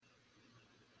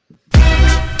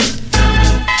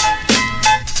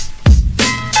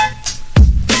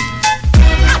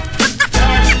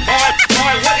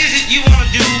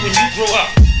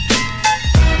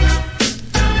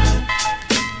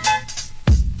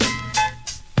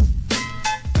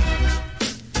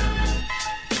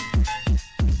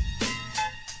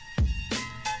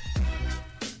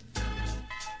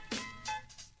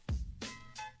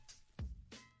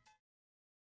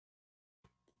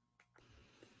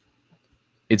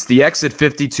It's the Exit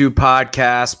 52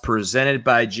 podcast presented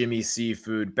by Jimmy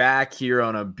Seafood, back here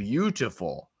on a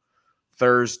beautiful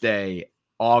Thursday,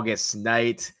 August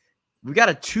night. We got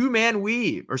a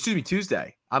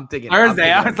Tuesday. I'm thinking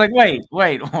Thursday. I was like, wait,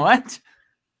 what?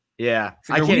 Yeah.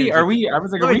 Are we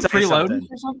preloading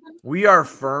or something? We are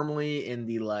firmly in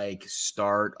the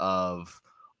start of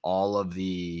all of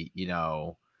the,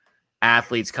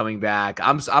 athletes coming back.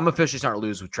 I'm officially starting to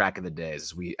lose with track of the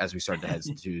days as we start to head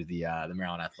to the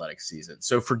Maryland athletics season.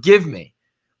 So forgive me,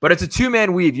 but it's a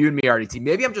two-man weave, you and me, RDT.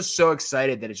 Maybe I'm just so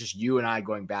excited that it's just you and I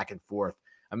going back and forth.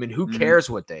 I mean, who cares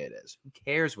what day it is? Who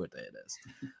cares what day it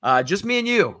is? Just me and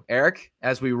you, Eric,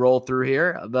 as we roll through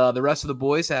here. The rest of the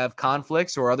boys have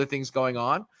conflicts or other things going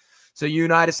on. So you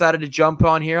and I decided to jump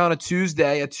on here on a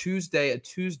Tuesday,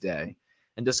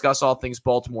 and discuss all things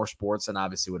Baltimore sports and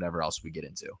obviously whatever else we get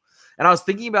into. And I was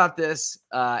thinking about this,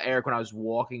 Eric, when I was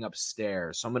walking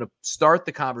upstairs. So I'm going to start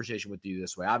the conversation with you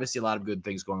this way. Obviously, a lot of good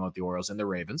things going on with the Orioles and the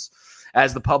Ravens.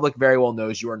 As the public very well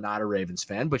knows, you are not a Ravens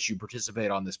fan, but you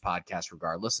participate on this podcast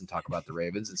regardless and talk about the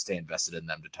Ravens and stay invested in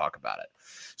them to talk about it.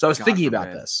 So I was thinking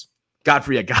about this. God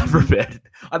forbid.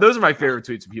 Those are my favorite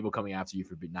tweets of people coming after you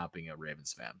for not being a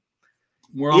Ravens fan.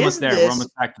 We're almost there. We're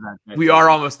almost back to that. We are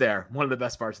almost there. One of the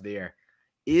best parts of the year.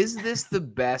 Is this the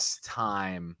best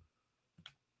time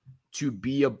to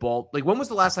be when was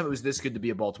the last time it was this good to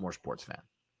be a Baltimore sports fan?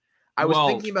 I was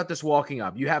thinking about this walking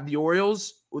up. You have the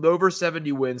Orioles with over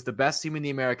 70 wins, the best team in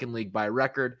the American League by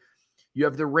record. You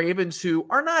have the Ravens, who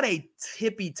are not a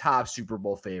tippy-top Super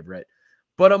Bowl favorite,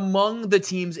 but among the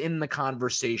teams in the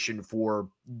conversation for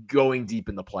going deep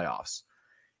in the playoffs.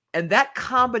 And that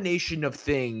combination of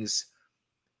things,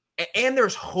 and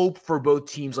there's hope for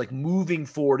both teams moving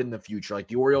forward in the future. Like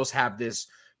the Orioles have this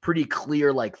pretty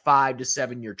clear 5 to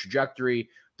 7 year trajectory.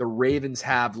 The Ravens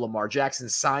have Lamar Jackson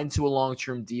signed to a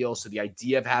long-term deal. So the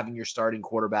idea of having your starting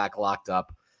quarterback locked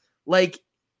up,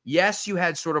 yes, you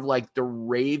had sort of the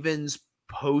Ravens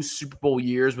post Super Bowl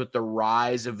years with the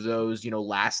rise of those,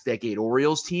 last decade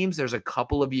Orioles teams. There's a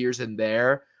couple of years in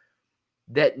there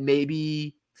that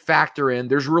maybe factor in.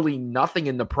 There's really nothing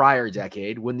in the prior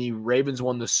decade. When the Ravens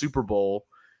won the Super Bowl,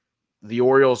 the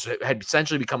Orioles had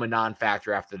essentially become a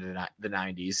non-factor after the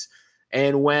 90s.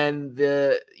 And when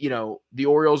the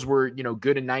Orioles were,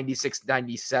 good in 96,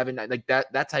 97,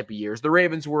 that type of years, the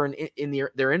Ravens were in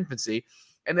their infancy.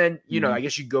 And then, I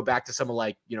guess you go back to some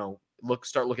of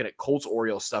start looking at Colts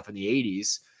Orioles stuff in the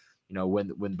 80s,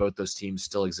 when both those teams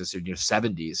still existed,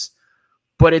 70s.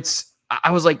 But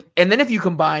I was and then if you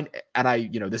combine,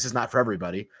 and this is not for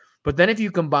everybody, but then if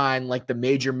you combine the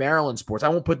major Maryland sports, I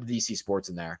won't put the DC sports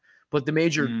in there, but the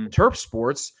major Terp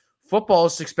sports, football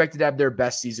is expected to have their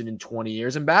best season in 20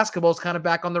 years, and basketball is kind of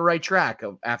back on the right track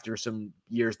after some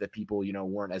years that people,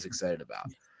 weren't as excited about.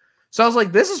 So I was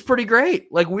this is pretty great.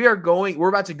 We're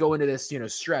about to go into this,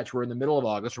 stretch. We're in the middle of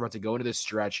August. We're about to go into this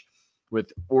stretch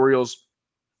with Orioles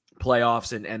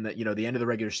playoffs and the end of the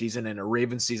regular season and a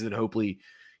Ravens season that hopefully,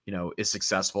 is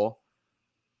successful.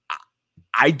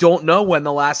 I don't know when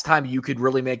the last time you could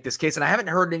really make this case. And I haven't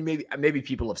heard any, maybe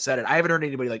people have said it. I haven't heard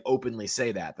anybody openly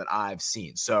say that I've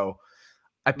seen. So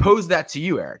I pose that to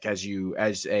you, Eric, as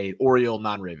a Oriole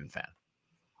non-Raven fan.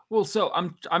 Well, so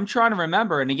I'm trying to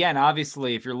remember. And again,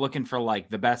 obviously, if you're looking for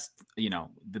the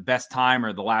best time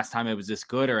or the last time it was this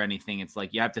good or anything, it's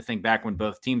you have to think back when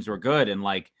both teams were good. And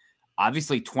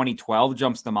obviously 2012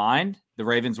 jumps to mind. The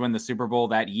Ravens win the Super Bowl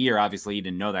that year. Obviously, you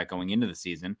didn't know that going into the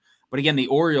season. But again, the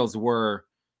Orioles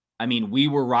we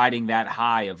were riding that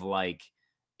high of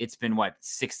it's been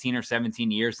 16 or 17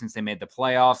 years since they made the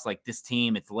playoffs. This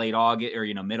team, it's late August or,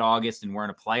 mid-August, and we're in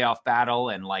a playoff battle.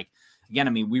 And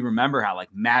again, we remember how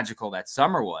magical that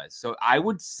summer was. So I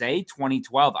would say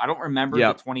 2012. I don't remember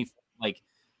the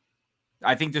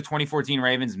I think the 2014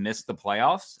 Ravens missed the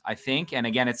playoffs, I think. And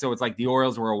again, it's the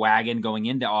Orioles were a wagon going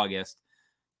into August.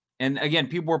 And again,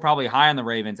 people were probably high on the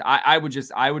Ravens. I would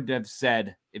have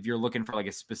said, if you're looking for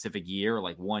a specific year,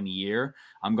 1 year,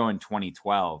 I'm going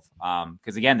 2012.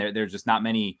 Because again, there's just not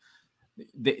many.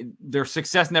 Their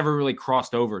success never really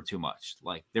crossed over too much.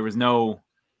 They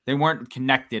weren't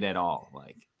connected at all.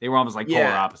 They were almost polar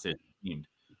opposite teams.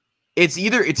 It's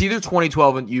either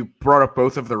 2012, and you brought up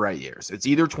both of the right years. It's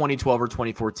either 2012 or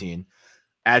 2014.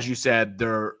 As you said,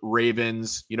 the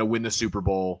Ravens, win the Super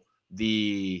Bowl.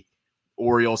 The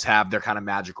Orioles have their kind of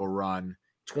magical run.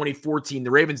 2014,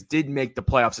 the Ravens did make the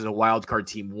playoffs as a wild card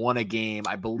team, won a game,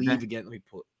 I believe,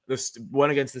 won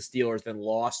against the Steelers, then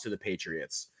lost to the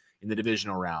Patriots in the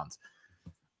divisional round.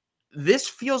 This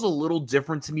feels a little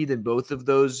different to me than both of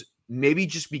those, maybe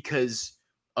just because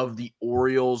of the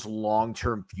Orioles'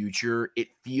 long-term future, it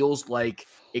feels like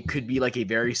it could be like a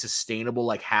very sustainable,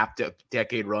 like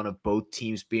half-decade run of both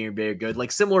teams being very good.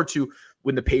 Like similar to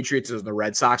when the Patriots and the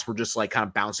Red Sox were just like kind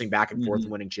of bouncing back and forth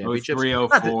and winning championships.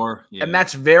 03-04. Yeah. And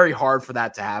that's very hard for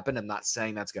that to happen. I'm not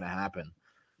saying that's going to happen.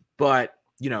 But,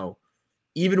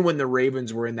 even when the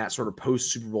Ravens were in that sort of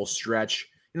post-Super Bowl stretch,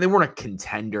 and they weren't a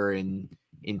contender in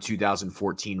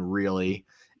 2014, really.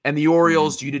 And the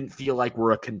Orioles, you didn't feel like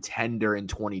were a contender in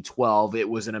 2012. It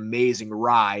was an amazing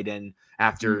ride. And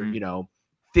after,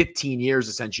 15 years,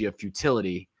 essentially, of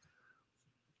futility.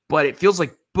 But it feels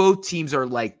like both teams are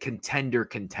like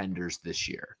contenders this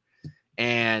year.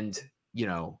 And,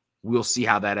 we'll see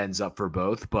how that ends up for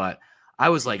both. But I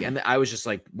was just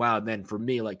like, wow. And then for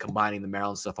me, like combining the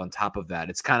Maryland stuff on top of that,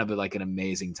 it's kind of like an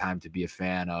amazing time to be a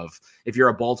fan of. If you're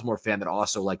a Baltimore fan that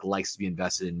also like likes to be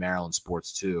invested in Maryland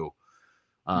sports too.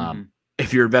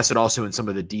 If you're invested also in some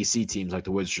of the DC teams like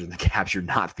the Wizards and the Caps, you're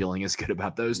not feeling as good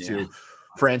about those two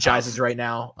franchises right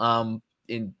now. I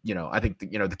think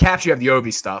the Caps, you have the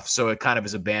Ovi stuff, so it kind of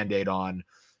is a Band-Aid on,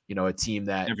 a team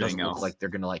that everything doesn't else. Look like they're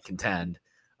going to like contend.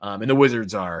 And the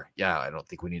Wizards are, I don't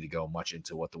think we need to go much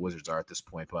into what the Wizards are at this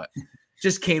point, but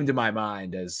just came to my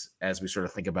mind as we sort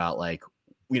of think about like,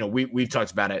 we've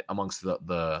talked about it amongst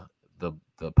the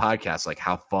podcast, like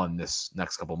how fun this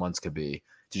next couple months could be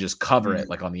to just cover it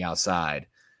like on the outside.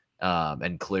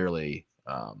 And clearly,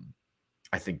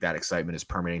 I think that excitement is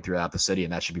permeating throughout the city,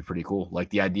 and that should be pretty cool. Like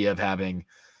the idea of having,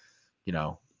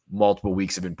 multiple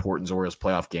weeks of importance Orioles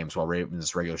playoff games while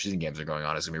Ravens regular season games are going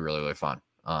on is gonna be really, really fun.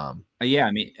 Yeah,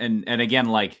 I mean, and again,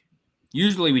 like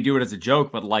usually we do it as a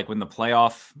joke, but like when the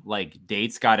playoff like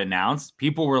dates got announced,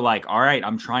 people were like, all right,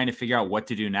 I'm trying to figure out what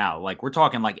to do now. Like we're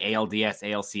talking like ALDS,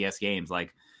 ALCS games.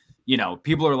 Like,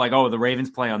 people are like, oh, the Ravens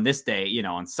play on this day,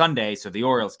 on Sunday. So the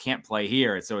Orioles can't play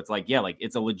here. So it's like, like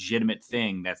it's a legitimate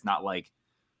thing. That's not like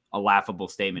a laughable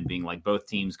statement being like both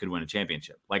teams could win a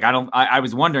championship. Like I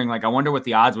was wondering, like, I wonder what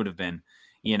the odds would have been,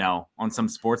 on some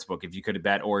sports book if you could have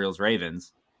bet Orioles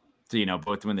Ravens to,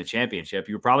 both win the championship.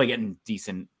 You were probably getting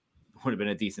would have been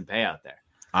a decent payout there.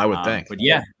 I would think. But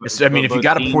yeah, I mean, if you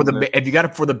got it before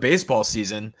the baseball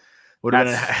season, would have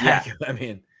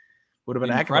been would have been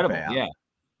a heck of a payout.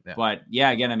 Yeah. But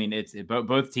yeah, again, I mean,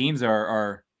 both teams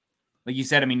are like you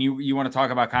said. I mean, you want to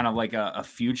talk about kind of like a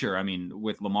future. I mean,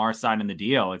 with Lamar signing the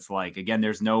deal, it's like again,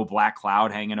 there's no black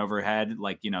cloud hanging overhead,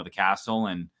 like the castle,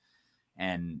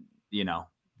 and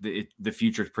the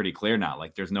future is pretty clear now.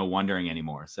 Like there's no wondering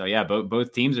anymore. So yeah,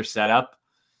 both teams are set up,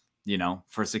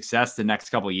 for success the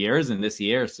next couple of years and this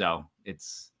year. So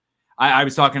I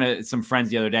was talking to some friends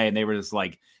the other day and they were just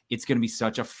like, it's going to be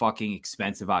such a fucking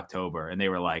expensive October. And they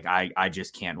were like, I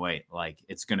just can't wait. Like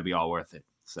it's going to be all worth it.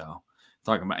 So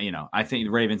talking about, I think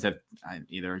the Ravens have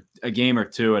either a game or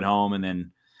two at home and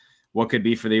then what could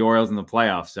be for the Orioles in the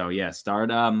playoffs. So yeah, start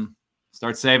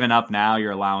saving up now,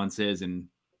 your allowances and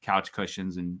couch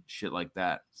cushions and shit like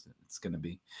that. So it's could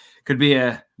be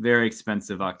a very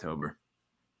expensive October.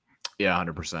 Yeah,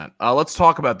 100%. Let's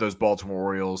talk about those Baltimore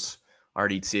Orioles.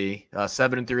 RDT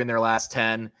 7-3 in their last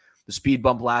 10. The speed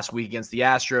bump last week against the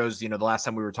Astros. The last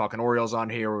time we were talking Orioles on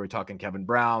here, we were talking Kevin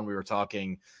Brown. We were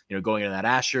talking, going into that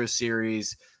Astros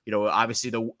series.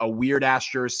 Obviously a weird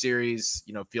Astros series.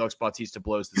 Felix Bautista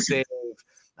blows the save.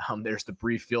 There's the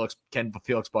brief Felix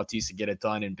Bautista get it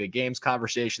done in big games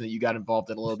conversation that you got involved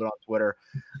in a little bit on Twitter.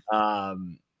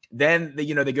 Then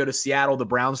they go to Seattle. The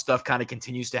Brown stuff kind of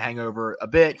continues to hang over a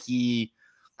bit. He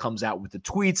comes out with the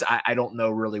tweets. I don't know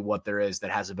really what there is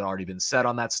that hasn't already been said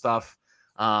on that stuff.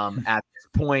 At this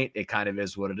point, it kind of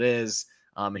is what it is.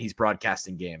 And he's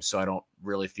broadcasting games, so I don't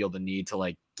really feel the need to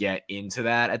like get into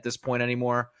that at this point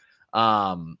anymore.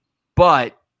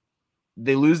 But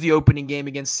they lose the opening game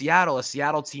against Seattle, a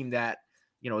Seattle team that,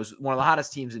 is one of the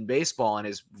hottest teams in baseball and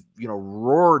is,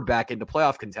 roared back into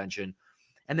playoff contention,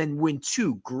 and then win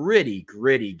two gritty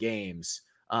games,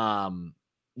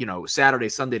 Saturday,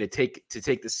 Sunday to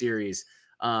take the series,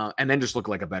 and then just look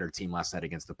like a better team last night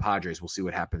against the Padres. We'll see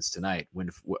what happens tonight. Win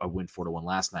 4-1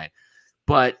 last night.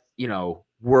 But,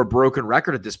 we're a broken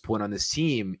record at this point on this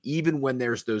team. Even when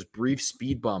there's those brief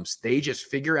speed bumps, they just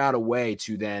figure out a way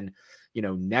to then,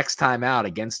 next time out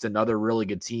against another really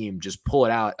good team, just pull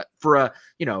it out for a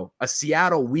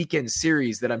Seattle weekend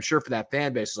series that I'm sure for that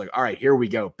fan base is like, all right, here we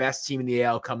go. Best team in the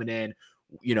AL coming in,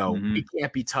 we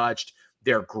can't be touched.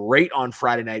 They're great on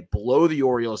Friday night, blow the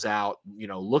Orioles out,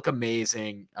 look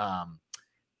amazing.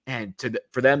 And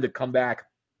for them to come back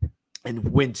and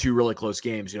win two really close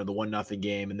games, the 1-0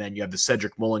 game. And then you have the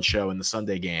Cedric Mullins show in the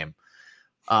Sunday game.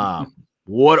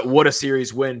 What a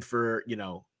series win for,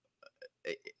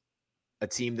 a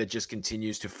team that just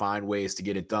continues to find ways to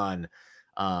get it done.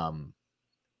 And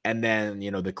then,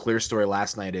 the clear story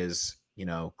last night is,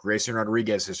 Grayson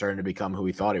Rodriguez is starting to become who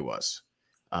he thought he was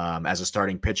as a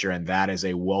starting pitcher. And that is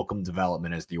a welcome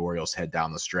development as the Orioles head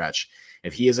down the stretch.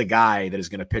 If he is a guy that is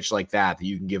going to pitch like that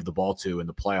you can give the ball to in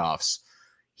the playoffs,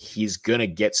 he's going to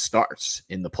get starts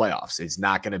in the playoffs. It's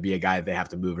not going to be a guy they have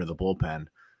to move into the bullpen.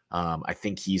 I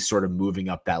think he's sort of moving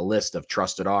up that list of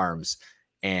trusted arms.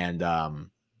 And,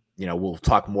 we'll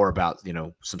talk more about,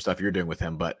 some stuff you're doing with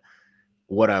him, but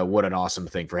what an awesome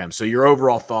thing for him. So your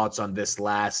overall thoughts on this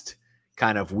last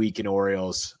kind of week in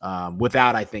Orioles,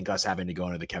 without, I think, us having to go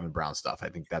into the Kevin Brown stuff. I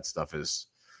think that stuff is,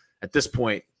 at this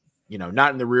point,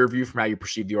 not in the rear view from how you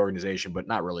perceive the organization, but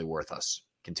not really worth us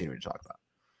continuing to talk about.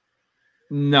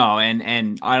 No,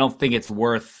 and I don't think it's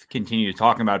worth continuing to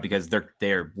talking about because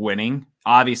they're winning.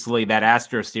 Obviously, that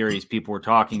Astro series, people were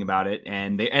talking about it,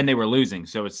 and they were losing.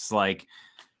 So it's like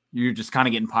you're just kind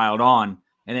of getting piled on.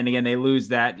 And then again, they lose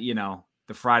that,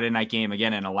 the Friday night game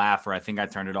again in a laugher. I think I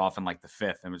turned it off in like the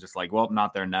 5th and was just like, well,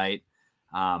 not their night.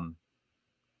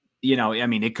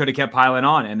 It could have kept piling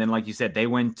on. And then, like you said, they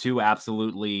went 2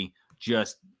 absolutely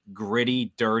just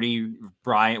gritty, dirty,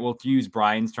 we'll use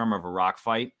Brian's term of a rock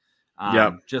fight.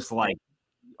 Just like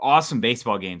awesome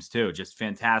baseball games too. Just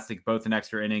fantastic, both in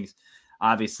extra innings.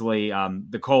 Obviously,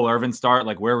 the Cole Irvin start,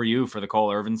 like where were you for the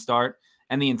Cole Irvin start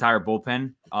and the entire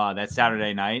bullpen that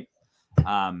Saturday night?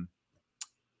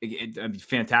 A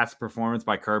fantastic performance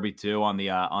by Kirby too on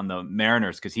the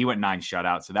Mariners because he went 9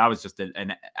 shutouts. So that was just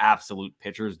an absolute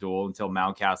pitcher's duel until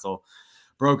Mountcastle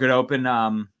broke it open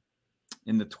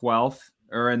in the 12th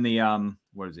or in the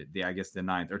I guess the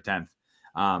 9th or 10th.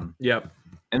 Yep.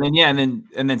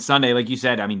 And then Sunday, like you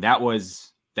said, that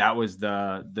was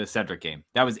the Cedric game.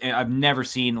 I've never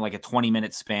seen like a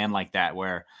 20-minute span like that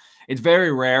where it's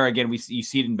very rare. Again, you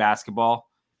see it in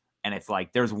basketball. And it's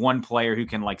like there's one player who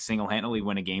can like single-handedly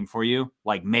win a game for you,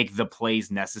 like make the plays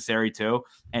necessary too.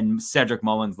 And Cedric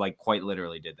Mullins like quite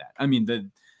literally did that.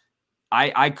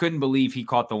 I couldn't believe he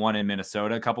caught the one in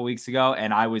Minnesota a couple weeks ago,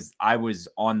 and I was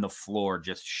on the floor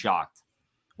just shocked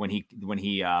when he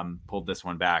pulled this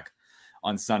one back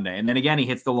on Sunday. And then again, he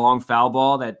hits the long foul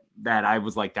ball that I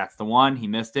was like, that's the one. He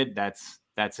missed it. That's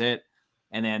it.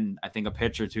 And then I think a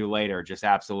pitch or two later just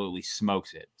absolutely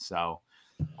smokes it. So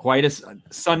quite a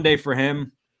Sunday for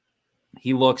him.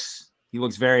 He looks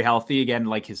very healthy again.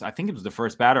 Like I think it was the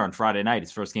first batter on Friday night,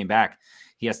 his first game back.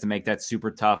 He has to make that super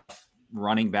tough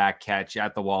running back catch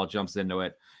at the wall, jumps into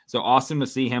it. So awesome to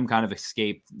see him kind of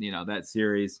escape, that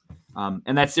series.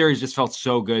 And that series just felt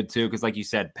so good too. Cause like you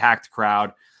said, packed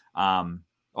crowd,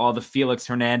 all the Felix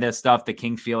Hernandez stuff, the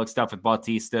King Felix stuff with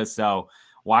Bautista. So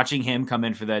watching him come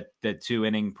in for that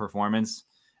 2-inning performance,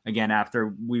 again,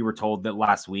 after we were told that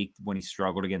last week when he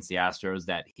struggled against the Astros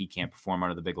that he can't perform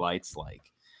under the big lights,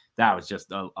 like that was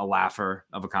just a laugher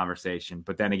of a conversation.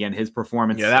 But then again, his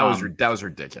performance, that was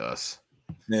ridiculous.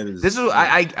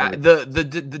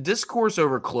 The discourse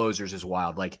over closers is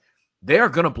wild. Like they are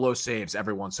going to blow saves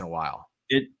every once in a while.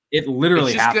 It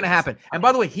literally it's just going to happen. And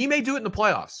by the way, he may do it in the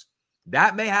playoffs.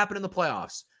 That may happen in the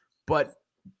playoffs, but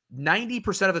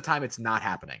 90% of the time it's not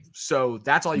happening. So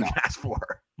that's all you can ask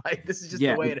for. Like, this is just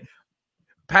the way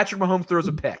Patrick Mahomes throws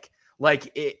a pick.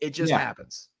 Like, it just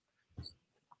happens.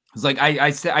 It's like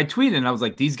I tweeted and I was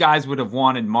like, these guys would have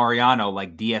wanted Mariano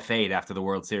like DFA'd after the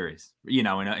World Series,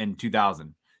 in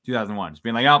 2001. Just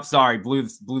being like, oh, sorry, blew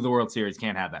the World Series.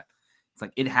 Can't have that. It's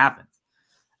like, it happens.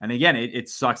 And again, it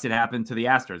sucks it happened to the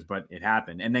Astros, but it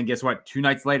happened. And then guess what? 2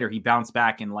 nights later, he bounced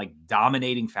back in like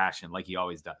dominating fashion like he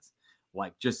always does.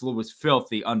 Like, just was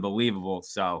filthy, unbelievable.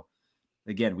 So,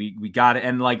 again, we got it.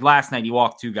 And like last night, he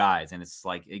walked 2 guys. And it's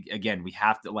like, again, we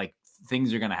have to, like,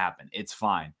 things are going to happen. It's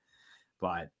fine.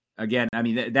 But again,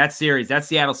 that series, that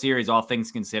Seattle series, all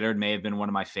things considered, may have been one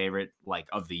of my favorite, like,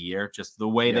 of the year. Just the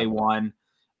way they won.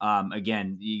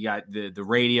 Again, you got the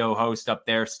radio host up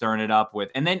there stirring it up with,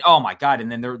 and then, oh my God.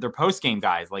 And then their post-game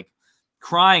guys like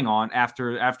crying on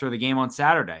after the game on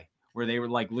Saturday, where they were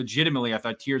like, legitimately, I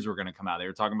thought tears were going to come out. They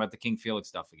were talking about the King Felix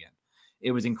stuff again.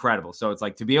 It was incredible. So it's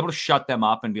like to be able to shut them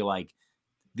up and be like,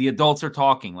 the adults are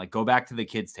talking, like go back to the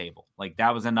kids table. Like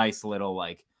that was a nice little,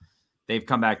 like, they've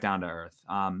come back down to earth.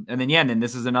 And then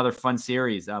this is another fun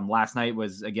series. Last night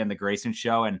was again, the Grayson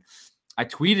show, and I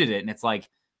tweeted it and it's like,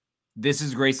 this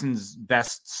is Grayson's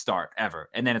best start ever.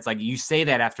 And then it's like, you say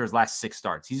that after his last 6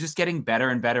 starts, he's just getting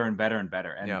better and better and better and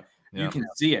better. And you can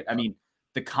see it.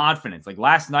 The confidence, like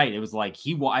last night, it was like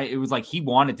he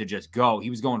wanted to just go. He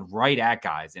was going right at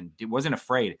guys and it wasn't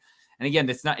afraid. And again,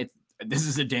 this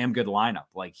is a damn good lineup.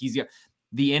 Like he's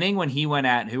the inning when he went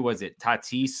at, who was it?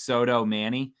 Tatis, Soto,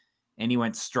 Manny. and he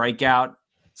went strikeout,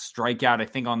 I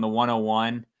think on the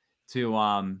 101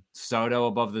 to Soto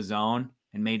above the zone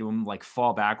and made him like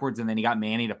fall backwards. And then he got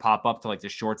Manny to pop up to like the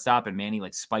shortstop and Manny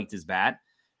like spiked his bat.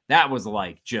 That was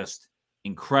like just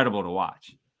incredible to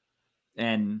watch.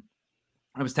 And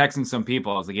I was texting some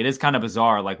people. I was like, it is kind of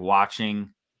bizarre, like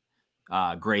watching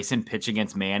Grayson pitch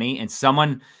against Manny. And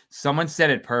someone said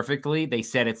it perfectly. They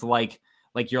said it's like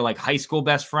your like high school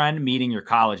best friend meeting your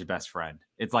college best friend.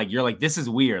 It's like, you're like, this is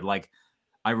weird. Like,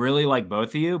 I really like both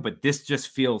of you, but this just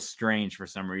feels strange for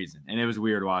some reason. And it was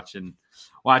weird watching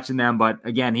them. But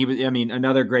again,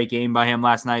 another great game by him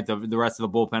last night. The rest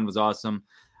of the bullpen was awesome.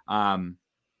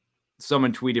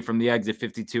 Someone tweeted from the Exit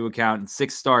 52 account, in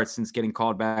 6 starts since getting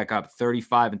called back up,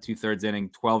 35 and 2/3 inning,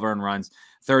 12 earned runs,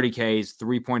 30 Ks,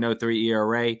 3.03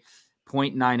 ERA,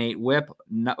 0.98 whip,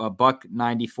 a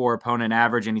 $1.94 opponent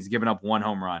average, and he's given up 1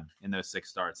 home run in those 6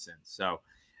 starts since. So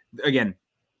again,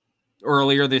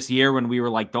 earlier this year when we were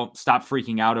like, don't stop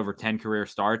freaking out over 10 career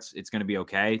starts, it's going to be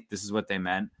okay. This is what they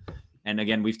meant. And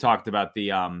again, we've talked about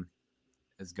the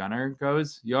as Gunnar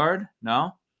goes yard.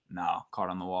 No, caught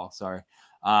on the wall. Sorry.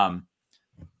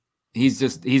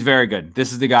 He's very good.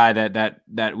 This is the guy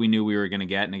that we knew we were going to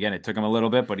get. And again, it took him a little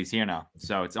bit, but he's here now.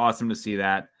 So it's awesome to see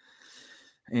that.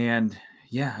 And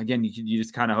yeah, again, you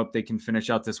just kind of hope they can finish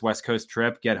out this West Coast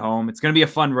trip, get home. It's going to be a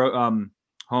fun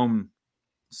home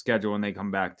schedule when they come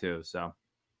back too. So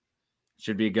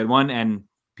should be a good one. And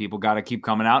people got to keep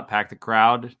coming out, pack the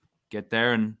crowd, get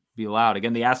there and be loud.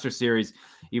 Again, the Astros series,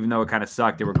 even though it kind of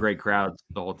sucked, there were great crowds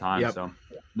the whole time. Yep. So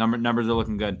numbers are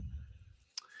looking good.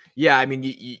 Yeah, I mean,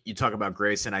 you talk about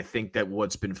Grayson. I think that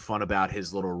what's been fun about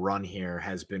his little run here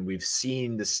has been we've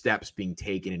seen the steps being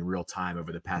taken in real time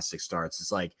over the past 6 starts.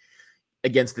 It's like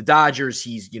against the Dodgers,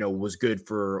 he's, was good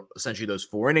for essentially those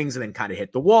 4 innings and then kind of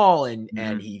hit the wall and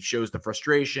he shows the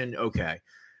frustration. Okay.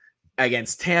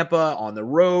 Against Tampa on the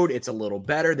road, it's a little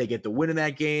better. They get the win in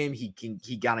that game. He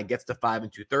kind of gets to 5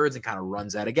 2/3 and kind of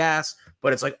runs out of gas,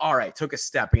 but it's like, all right, took a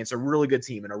step against a really good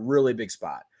team in a really big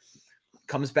spot.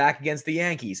 Comes back against the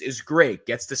Yankees, is great.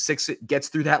 Gets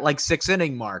through that like 6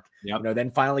 inning mark. Yep. Then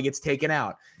finally gets taken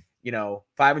out. 5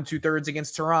 2/3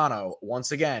 against Toronto.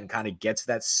 Once again, kind of gets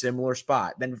that similar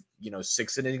spot. Then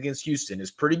 6 innings against Houston is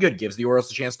pretty good. Gives the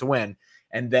Orioles a chance to win.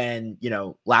 And then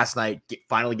last night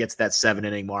finally gets that 7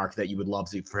 inning mark that you would love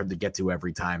for him to get to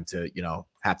every time to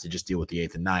have to just deal with the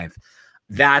 8th and 9th.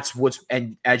 That's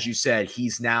and as you said,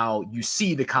 he's now you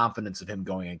see the confidence of him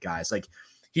going at guys like.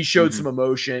 He showed some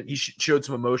emotion. He showed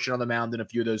some emotion on the mound in a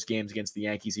few of those games against the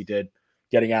Yankees. He did,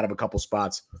 getting out of a couple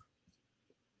spots.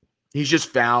 He's just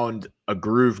found a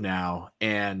groove now.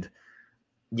 And,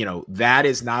 that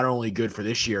is not only good for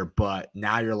this year, but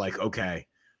now you're like, okay,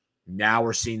 now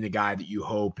we're seeing the guy that you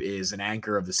hope is an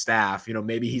anchor of the staff.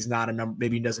 Maybe he's not a number.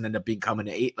 Maybe he doesn't end up becoming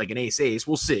an ace.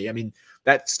 We'll see. I mean,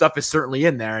 that stuff is certainly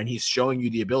in there, and he's showing you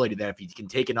the ability that if he can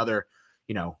take another,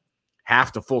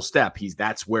 half to full step,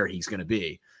 that's where he's going to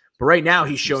be. But right now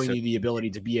he's showing you the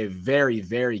ability to be a very,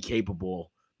 very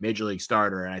capable major league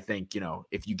starter. And I think,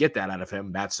 if you get that out of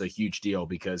him, that's a huge deal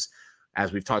because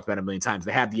as we've talked about a million times,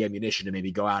 they have the ammunition to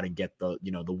maybe go out and get the,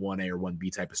 the 1A or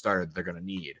 1B type of starter that they're going to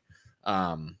need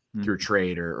through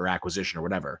trade or acquisition or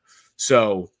whatever.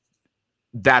 So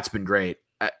that's been great.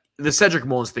 The Cedric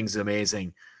Mullins thing is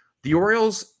amazing. The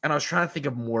Orioles, and I was trying to think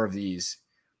of more of these,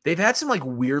 they've had some like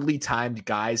weirdly timed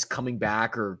guys coming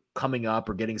back or coming up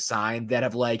or getting signed that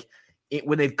have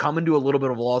when they've come into a little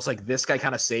bit of a loss, like this guy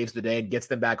kind of saves the day and gets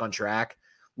them back on track.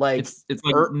 Like it's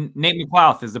like Nate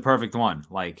McLouth is the perfect one.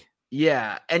 Like,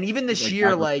 yeah. And even this year,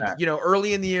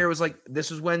 early in the year, it was like,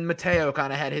 this was when Mateo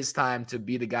kind of had his time to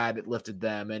be the guy that lifted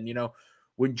them. And,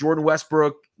 when Jordan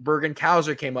Westbrook, and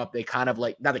Cowser came up, they kind of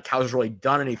not that Cowser's really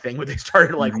done anything, but they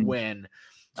started to win.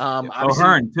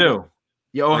 O'Hearn too.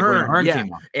 Yeah, O'Hearn, yeah.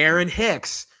 Aaron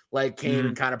Hicks came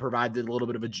and kind of provided a little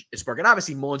bit of a spark. And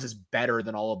obviously Mullins is better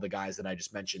than all of the guys that I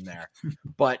just mentioned there.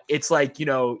 But it's like,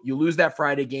 you lose that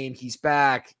Friday game, he's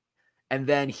back, and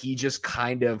then he just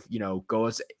kind of,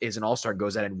 goes as an all-star,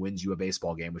 goes out and wins you a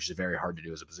baseball game, which is very hard to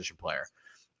do as a position player.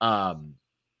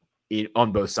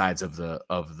 On both sides of the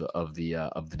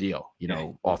deal,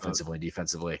 offensively and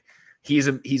defensively. He's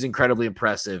incredibly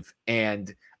impressive.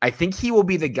 And I think he will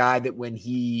be the guy that when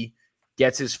he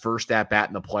gets his first at bat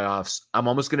in the playoffs, I'm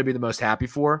almost going to be the most happy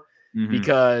for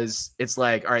because it's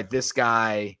like, all right, this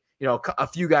guy, a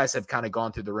few guys have kind of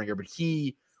gone through the ringer, but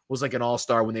he was like an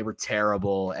all-star when they were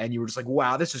terrible. And you were just like,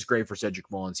 wow, this is great for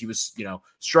Cedric Mullins. He was,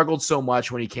 struggled so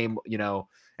much when he came,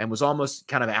 and and was almost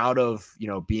kind of out of,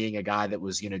 being a guy that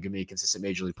was, going to be a consistent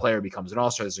major league player, becomes an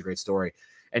all-star. This is a great story.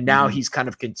 And now he's kind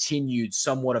of continued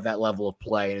somewhat of that level of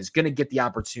play and is going to get the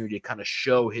opportunity to kind of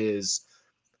show his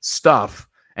stuff.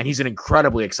 And he's an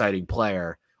incredibly exciting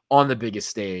player on the biggest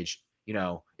stage.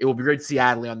 It will be great to see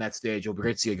Adley on that stage. It will be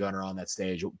great to see a Gunnar on that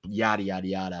stage, yada, yada,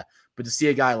 yada. But to see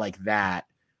a guy like that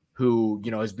who,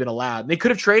 has been allowed, they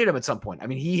could have traded him at some point. I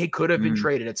mean, he could have been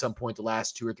traded at some point the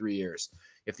last 2 or 3 years.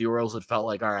 If the Orioles had felt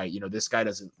like, all right, this guy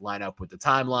doesn't line up with the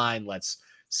timeline, let's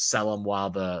sell him while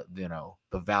the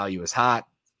value is hot.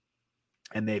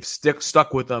 And they've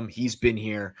stuck with him. He's been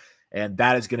here. And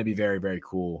that is going to be very, very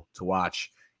cool to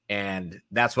watch. And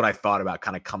that's what I thought about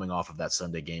kind of coming off of that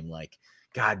Sunday game. Like,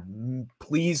 God,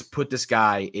 please put this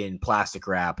guy in plastic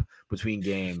wrap between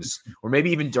games or maybe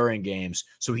even during games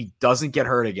so he doesn't get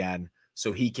hurt again,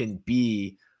 so he can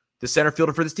be the center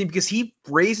fielder for this team, because he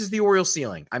raises the Orioles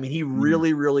ceiling. I mean, he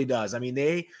really, really does. I mean,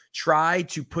 they tried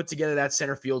to put together that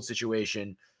center field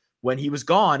situation when he was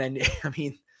gone. And I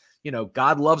mean,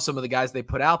 God loves some of the guys they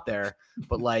put out there,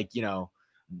 but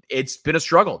it's been a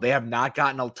struggle. They have not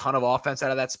gotten a ton of offense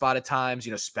out of that spot at times,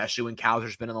 especially when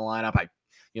Cowser's been in the lineup.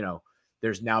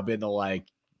 There's now been the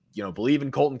believe in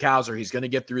Colton Cowser. He's going to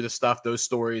get through the stuff. Those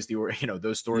stories,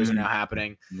 those stories are now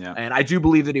happening. Yeah. And I do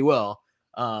believe that he will.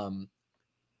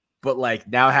 But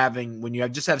now when you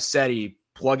just have Seti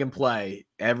plug and play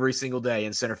every single day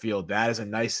in center field, that is a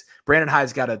nice. Brandon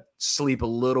Hyde's got to sleep a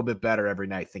little bit better every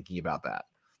night thinking about that.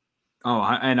 Oh,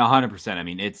 and 100%. I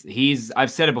mean,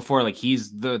 I've said it before,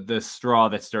 he's the straw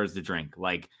that stirs the drink.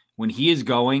 When he is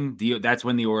going, that's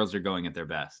when the Orioles are going at their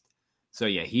best. So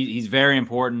yeah, he's very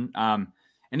important. And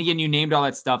again, you named all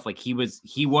that stuff. He was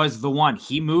the one.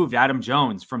 He moved Adam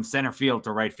Jones from center field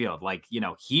to right field.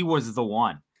 He was the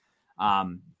one.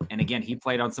 And again, he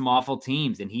played on some awful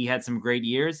teams, and he had some great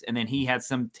years, and then he had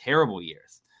some terrible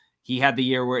years. He had the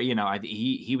year where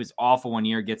he was awful one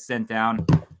year, gets sent down,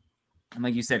 and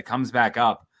like you said, comes back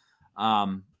up,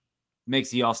 makes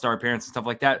the All-Star appearance and stuff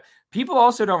like that. People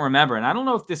also don't remember, and I don't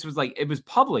know if this was it was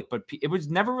public, but it was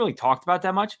never really talked about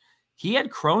that much. He had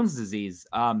Crohn's disease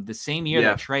the same year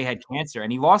that Trey had cancer,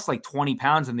 and he lost 20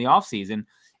 pounds in the offseason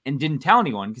and didn't tell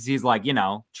anyone because he's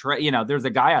Trey, there's a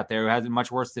guy out there who has it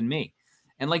much worse than me.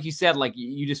 And like you said,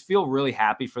 you just feel really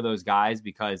happy for those guys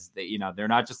because they're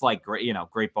not just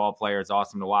great ball players,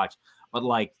 awesome to watch, but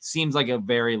seems like a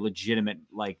very legitimate,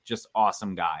 just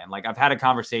awesome guy. And I've had a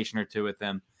conversation or two with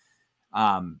him.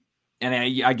 And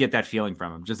I get that feeling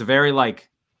from him. Just a very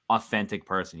authentic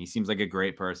person. He seems like a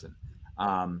great person.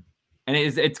 And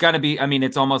it's got to be, I mean,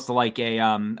 it's almost like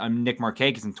a Nick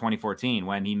Markakis in 2014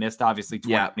 when he missed obviously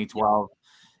 2012. Yeah.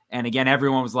 And again,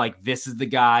 everyone was like, this is the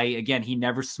guy. Again, he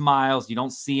never smiles. You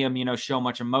don't see him, show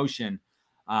much emotion.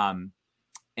 And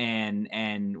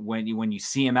when you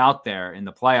see him out there in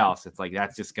the playoffs, it's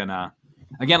that's just gonna,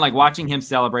 again, watching him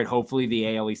celebrate, hopefully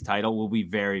the AL East title will be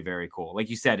very, very cool. Like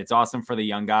you said, it's awesome for the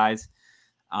young guys.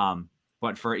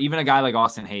 But for even a guy like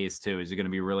Austin Hayes too, is it going to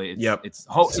be really,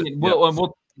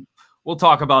 we'll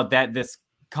talk about that, this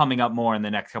coming up more in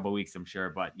the next couple of weeks, I'm sure.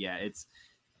 But yeah, it's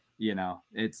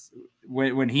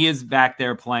when he is back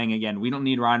there playing again, we don't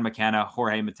need Ryan McKenna,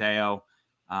 Jorge Mateo,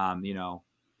 an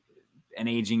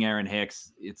aging Aaron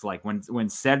Hicks. It's when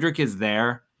Cedric is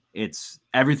there, it's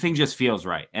everything just feels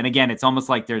right. And again, it's almost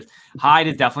there's Hyde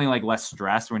is definitely less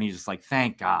stressed when he's just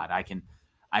thank God I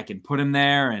can put him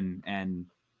there and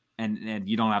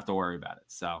you don't have to worry about it.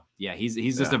 So yeah,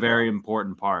 he's just a very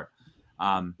important part.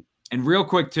 And real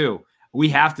quick too, we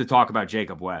have to talk about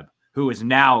Jacob Webb, who is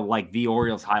now the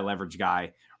Orioles high leverage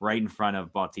guy right in front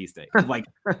of Bautista.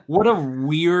 What a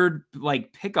weird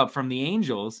pickup from the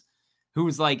Angels,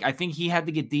 who's I think he had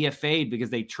to get DFA'd because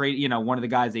they trade, one of the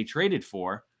guys they traded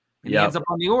for, and he ends up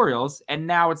on the Orioles. And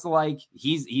now it's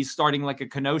he's starting a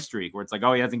Cano streak where it's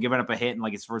he hasn't given up a hit in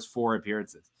his first 4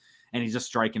 appearances, and he's just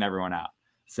striking everyone out.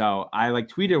 So I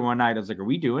tweeted one night, I was are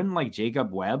we doing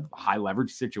Jacob Webb high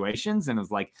leverage situations? And it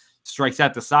was strikes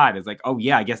at the side. It's oh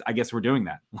yeah, I guess we're doing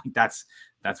that. That's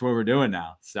what we're doing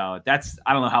now. So I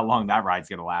don't know how long that ride's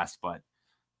going to last, but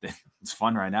it's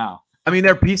fun right now. I mean,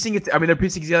 they're piecing it. They're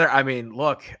piecing together. I mean,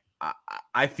 look,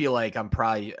 I feel like I'm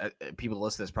probably people that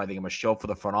listen to this probably think I'm a show for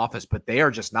the front office, but they are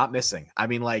just not missing. I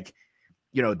mean,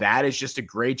 that is just a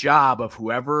great job of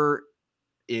whoever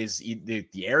is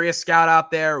the area scout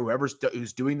out there,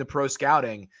 who's doing the pro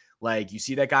scouting. You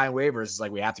see that guy in waivers, it's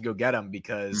we have to go get him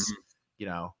because,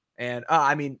 and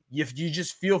I mean, if you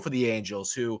just feel for the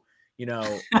Angels who,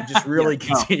 just really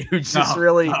continue, who just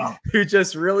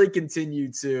really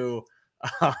continue to,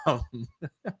 I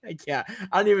can't.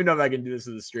 I don't even know if I can do this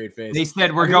with a straight face. They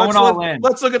said we're going all in.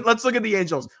 Let's look at the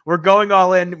Angels. We're going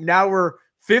all in. Now we're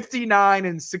 59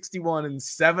 and 61 and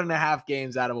 7.5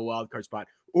 games out of a wild card spot,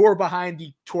 or behind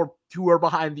the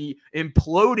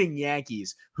imploding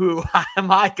Yankees, who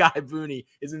my guy Booney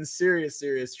is in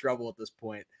serious trouble at this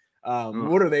point.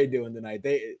 What are they doing tonight?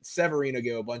 Severino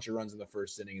gave a bunch of runs in the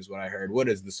first inning, is what I heard. What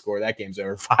is the score? That game's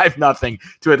over 5-0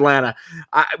 to Atlanta.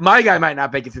 My guy might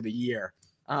not make it through the year.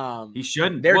 He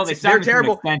shouldn't. They're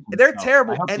terrible. They're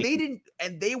terrible,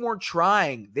 and they weren't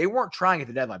trying. They weren't trying at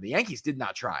the deadline. The Yankees did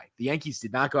not try. The Yankees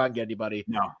did not go out and get anybody.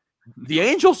 No. The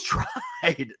Angels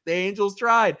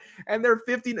tried. And they're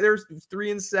 50. They're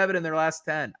 3-7 in their last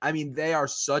 10. I mean, they are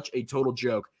such a total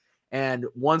joke. And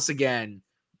once again,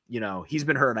 he's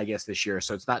been hurt, I guess, this year,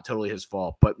 so it's not totally his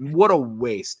fault. But what a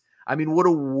waste. I mean, what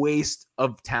a waste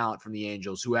of talent from the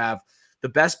Angels, who have the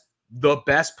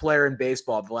best player in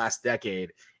baseball of the last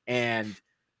decade, and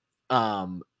Shohei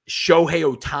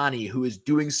Ohtani, who is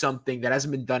doing something that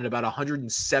hasn't been done in about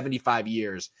 175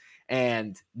 years,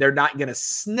 and they're not going to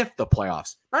sniff the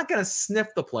playoffs.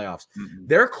 Mm-hmm.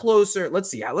 They're closer. Let's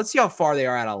see how far they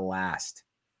are out of last.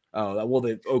 Oh, well,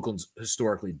 the Oakland's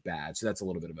historically bad, so that's a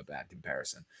little bit of a bad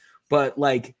comparison. But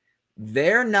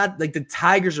they're not the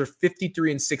Tigers are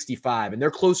 53 and 65, and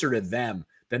they're closer to them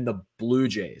than the Blue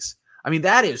Jays. I mean,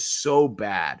 that is so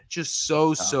bad, just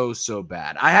so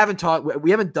bad.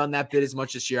 We haven't done that bit as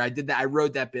much this year. I did that. I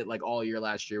rode that bit all year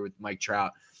last year with Mike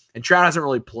Trout, and Trout hasn't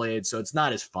really played, so it's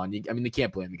not as fun. They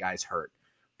can't blame the guy's hurt,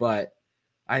 but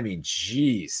I mean,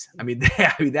 geez,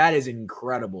 that is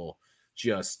incredible.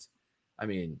 Do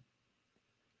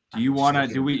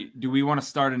we want to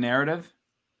start a narrative?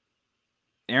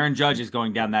 Aaron Judge is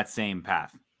going down that same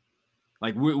path.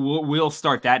 We'll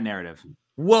start that narrative.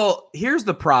 Well, here's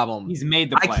the problem. He's made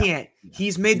the playoffs.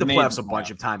 He's made the playoffs a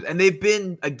bunch of times, and they've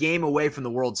been a game away from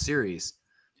the World Series.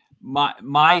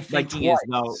 My thinking is,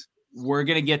 though, we're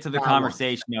going to get to the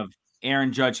conversation of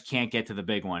Aaron Judge can't get to the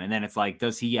big one. And then it's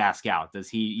does he ask out? Does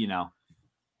he,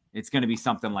 it's going to be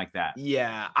something like that.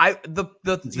 Yeah.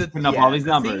 He's putting up all these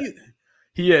numbers.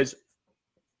 He is,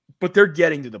 but they're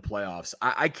getting to the playoffs.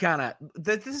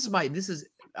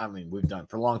 We've done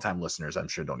for long-time listeners, I'm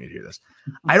sure don't need to hear this.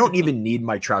 I don't even need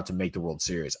Mike Trout to make the World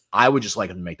Series. I would just like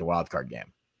him to make the wild card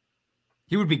game.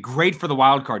 He would be great for the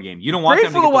wild card game. You don't want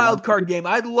great for the wild card game.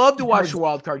 I'd love to watch the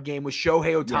wild card game with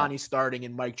Shohei Ohtani starting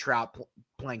and Mike Trout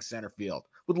playing center field.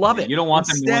 Would love it. You don't want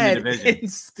them to win the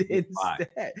division.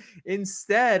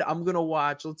 Instead, I'm gonna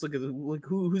watch. Let's look at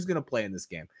who's gonna play in this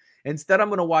game. Instead, I'm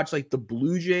going to watch the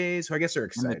Blue Jays, who I guess are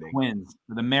exciting. And the Twins,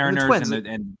 the Mariners,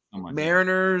 and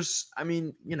Mariners.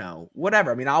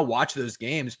 Whatever. I'll watch those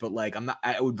games, but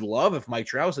I would love if Mike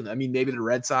Trout was in. Maybe the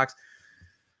Red Sox.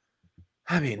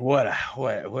 What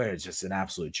is just an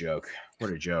absolute joke. What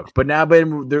a joke. But now,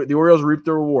 the Orioles reap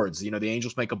the rewards. The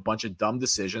Angels make a bunch of dumb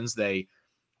decisions. They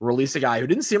release a guy who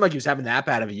didn't seem like he was having that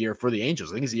bad of a year for the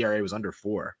Angels. I think his ERA was under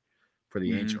 4 for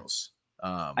the Angels.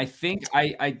 I think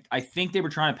they were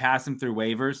trying to pass him through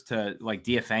waivers to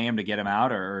DFA him to get him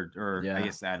out, or I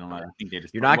guess I don't know. I think they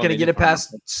just you're not going to get it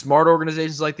past smart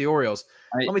organizations like the Orioles.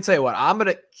 Let me tell you what, I'm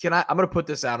gonna put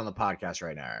this out on the podcast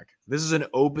right now, Eric. This is an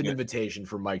open invitation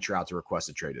for Mike Trout to request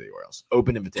a trade to the Orioles.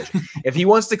 Open invitation. If he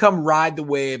wants to come ride the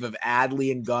wave of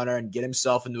Adley and Gunnar and get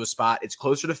himself into a spot, it's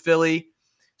closer to Philly.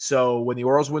 So when the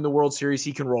Orioles win the World Series,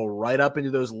 he can roll right up into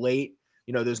those late,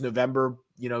 those November,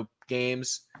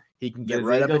 games. He can get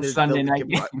right up into Sunday night.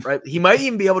 Right. He might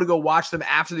even be able to go watch them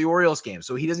after the Orioles game,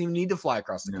 so he doesn't even need to fly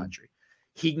across the country.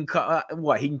 He can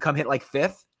he can come hit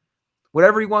 5th,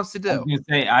 whatever he wants to do.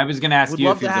 I was going to ask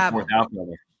you if he was a 4th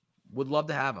outfielder. Would love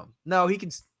to have him. No, he can.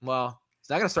 Well,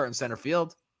 he's not going to start in center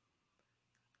field.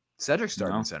 Cedric's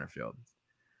starting in center field,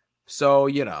 so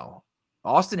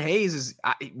Austin Hayes is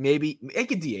maybe he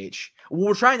could DH. Well,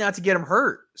 we're trying not to get him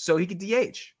hurt, so he could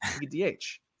DH.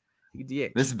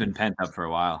 This has been pent up for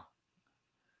a while.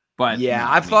 But yeah,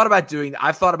 I've thought about doing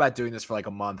this for a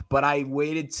month, but I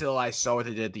waited till I saw what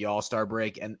they did at the All-Star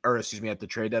break at the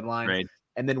trade deadline,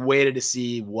 and then waited to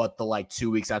see what the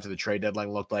 2 weeks after the trade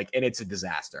deadline looked like, and it's a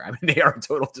disaster. They are a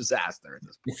total disaster at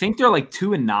this point. I think they're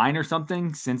 2-9 or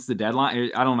something since the deadline.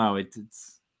 I don't know.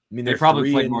 They're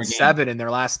probably played more 7 in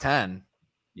their last 10.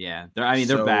 Yeah,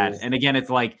 they're bad. And again, it's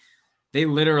they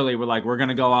literally were we're going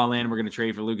to go all in. We're going to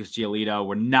trade for Lucas Giolito.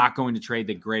 We're not going to trade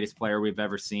the greatest player we've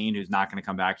ever seen who's not going to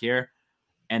come back here.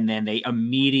 And then they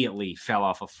immediately fell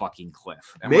off a fucking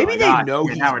cliff. And maybe they know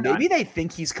maybe they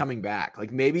think he's coming back.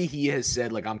 Maybe he has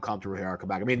said, I'm comfortable here. I'll come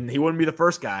back. He wouldn't be the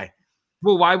first guy.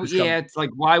 Well, why would it's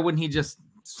why wouldn't he just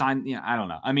sign? I don't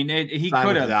know. He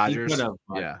could have.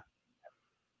 Yeah.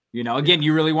 Again,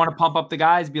 you really want to pump up the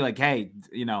guys, be like, hey,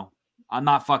 I'm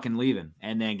not fucking leaving.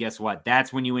 And then guess what?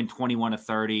 That's when you win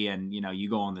 21-30 and, you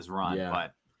go on this run. Yeah.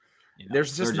 But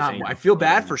there's just not more. I feel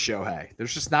bad for Shohei.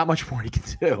 There's just not much more he can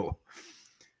do.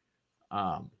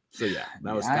 So yeah,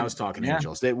 that was talking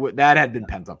Angels. That had been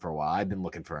pent up for a while. I've been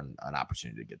looking for an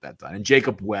opportunity to get that done. And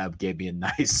Jacob Webb gave me a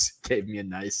nice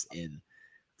in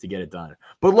to get it done.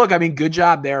 But look, I mean, good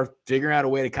job there figuring out a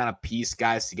way to kind of piece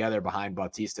guys together behind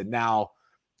Bautista. Now,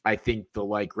 I think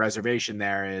the reservation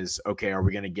there is, okay, are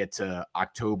we going to get to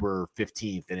October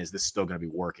 15th? And is this still going to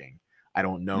be working? I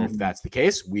don't know if that's the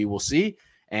case. We will see.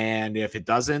 And if it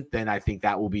doesn't, then I think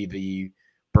that will be the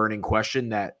burning question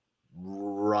that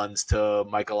runs to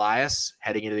Mike Elias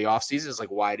heading into the offseason. It's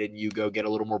like, why didn't you go get a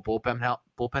little more bullpen help?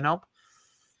 Bullpen help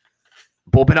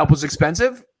was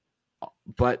expensive,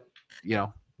 but,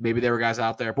 maybe there were guys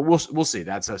out there. But we'll see.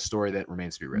 That's a story that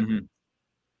remains to be written.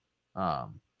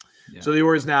 So the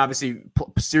Orioles now obviously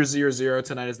series 0-0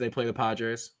 tonight as they play the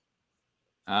Padres.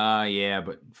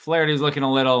 But Flaherty's looking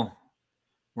a little.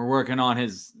 We're working on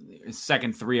his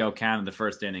second 3-0 count in the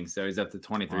first inning, so he's up to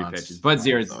 23 pitches. But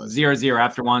 0-0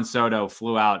 after Juan Soto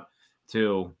flew out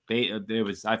to.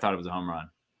 I thought it was a home run.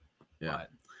 Yeah,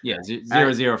 but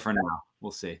 0-0 for now.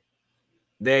 We'll see.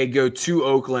 They go to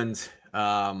Oakland,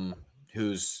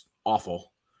 who's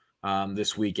awful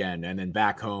this weekend, and then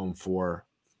back home for.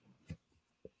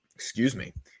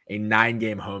 A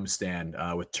 9-game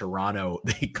homestand with Toronto,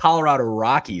 the Colorado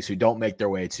Rockies, who don't make their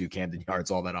way to Camden Yards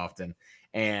all that often.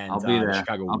 And I'll be there.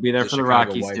 I'll be there for the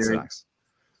Rockies, dude.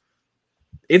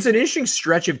 It's an interesting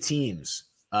stretch of teams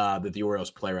that the Orioles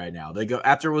play right now. They go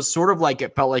after it was sort of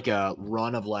it felt like a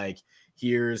run of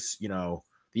here's the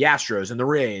Astros and the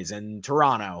Rays and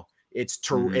Toronto. It's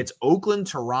Oakland,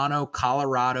 Toronto,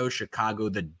 Colorado, Chicago,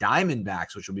 the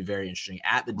Diamondbacks, which will be very interesting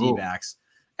at the D-backs.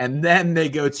 And then they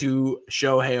go to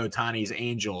Shohei Ohtani's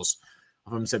Angels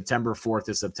from September 4th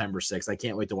to September 6th. I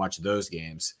can't wait to watch those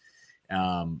games.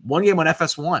 One game on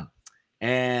FS1.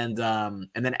 And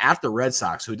then at the Red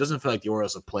Sox, who it doesn't feel like the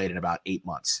Orioles have played in about 8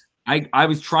 months. I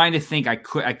was trying to think. I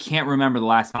can't remember the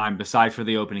last time, besides for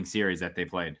the opening series, that they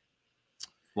played.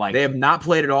 They have not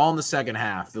played at all in the second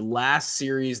half. The last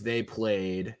series they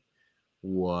played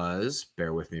was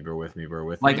bear with me.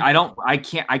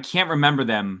 I can't remember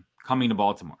them coming to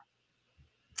Baltimore.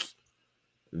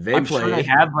 I'm sure they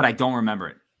have, but I don't remember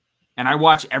it. And I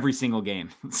watch every single game.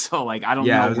 So I don't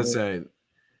know. Yeah, I was going to say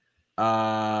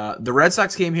the Red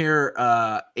Sox came here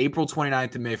April 29th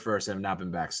to May 1st and have not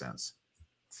been back since.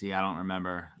 See, I don't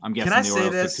remember. I'm guessing the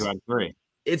Orioles took 2 out of 3.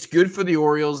 It's good for the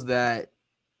Orioles that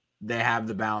they have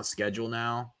the balanced schedule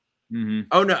now. Mm-hmm.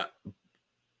 Oh no,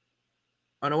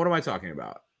 what am I talking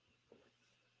about?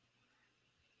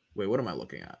 Wait, what am I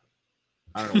looking at?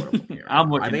 I don't know what I'm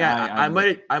looking at. I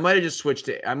might have just switched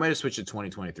to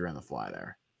 2023 on the fly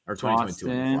there, or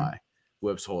 2022 on the fly.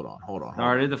 Whoops, hold on.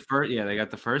 Started the first. Yeah, they got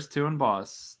the first 2 in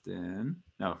Boston.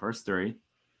 No, first 3.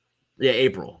 Yeah,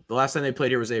 April. The last time they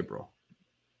played here was April.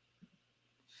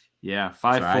 Yeah,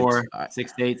 5-4,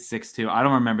 6-8, 6-2. I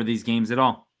don't remember these games at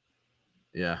all.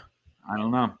 Yeah, I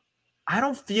don't know. I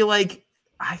don't feel like.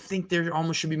 I think there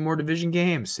almost should be more division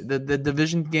games. The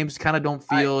division games kind of don't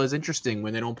feel as interesting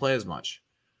when they don't play as much.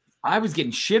 I was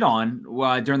getting shit on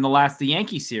during the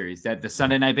Yankee series, the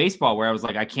Sunday Night Baseball, where I was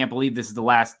like, I can't believe this is the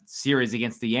last series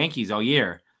against the Yankees all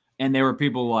year. And there were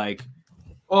people like,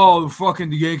 oh,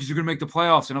 the Yankees are going to make the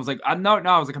playoffs. And I was like, no.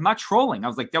 I was like, I'm not trolling. I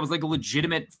was like, that was a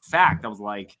legitimate fact. I was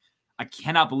like, I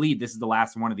cannot believe this is the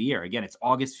last one of the year. Again, it's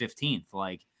August 15th.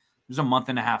 There's a month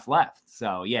and a half left.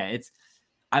 So, yeah,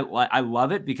 I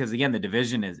love it because, again, the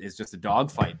division is just a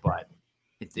dogfight, but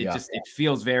it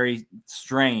feels very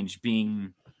strange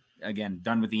being, again,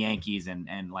 done with the Yankees and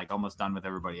almost done with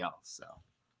everybody else. So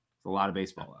there's a lot of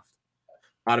baseball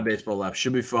left.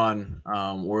 Should be fun.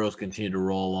 Orioles continue to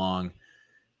roll along,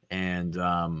 and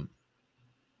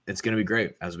it's going to be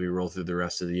great as we roll through the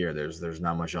rest of the year. There's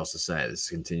not much else to say. This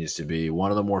continues to be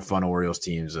one of the more fun Orioles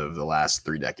teams of the last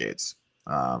 3 decades.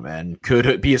 And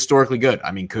could be historically good.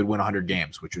 I mean, could win 100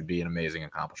 games, which would be an amazing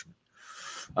accomplishment.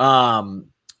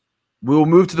 We will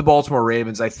move to the Baltimore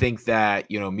Ravens. I think that,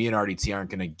 me and RDT aren't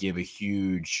going to give a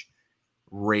huge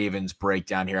Ravens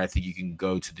breakdown here. I think you can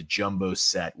go to the jumbo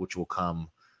set, which will come,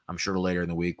 I'm sure, later in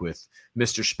the week with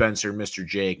Mr. Spencer, Mr.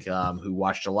 Jake, who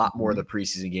watched a lot more of the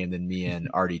preseason game than me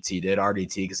and RDT did.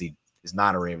 RDT because he is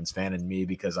not a Ravens fan, and me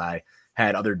because I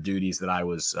had other duties that I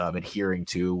was adhering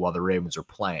to while the Ravens are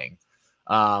playing.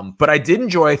 But I did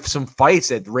enjoy some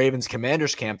fights at Ravens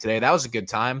Commanders camp today. That was a good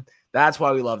time. That's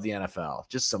why we love the NFL.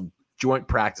 Just some joint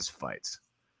practice fights.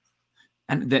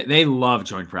 And they love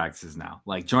joint practices now.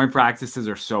 Like joint practices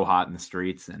are so hot in the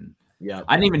streets. And yeah,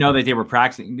 I didn't even know that they were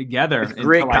practicing together. It's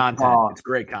great content. It's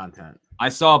great content. I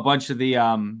saw a bunch of the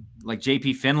like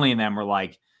JP Finley and them were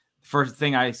like, first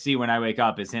thing I see when I wake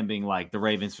up is him being like, the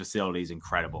Ravens facility is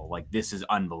incredible. Like, this is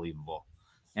unbelievable.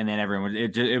 And then everyone,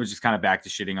 it was just kind of back to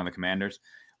shitting on the Commanders.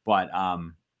 But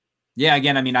yeah,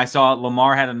 again, I mean, I saw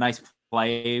Lamar had a nice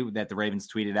play that the Ravens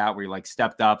tweeted out where he like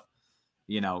stepped up,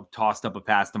 tossed up a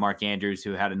pass to Mark Andrews,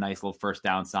 who had a nice little first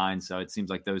down sign. So it seems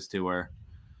like those two are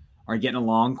getting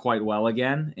along quite well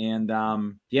again. And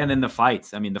yeah, and then the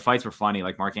fights. I mean, the fights were funny.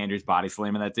 Like Mark Andrews body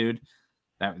slamming that dude.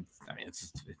 It's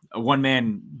just, a one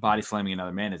man body slamming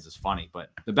another man is just funny. But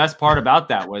the best part about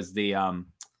that was the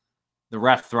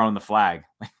ref throwing the flag.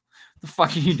 Like, what the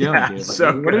fuck are you doing, dude? Like,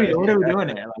 so what are we doing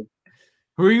here? Like,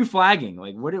 who are you flagging?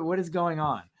 Like, what is going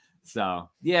on? So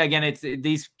yeah, again, it's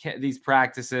these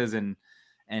practices and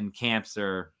camps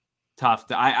are tough.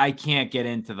 I can't get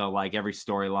into the like every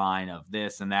storyline of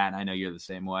this and that. And I know you're the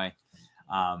same way.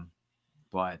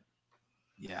 But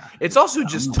yeah, it's also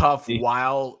just tough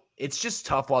while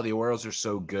the Orioles are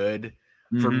so good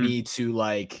for me to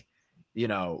like,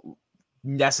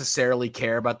 necessarily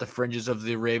care about the fringes of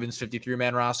the Ravens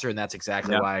 53-man roster. And that's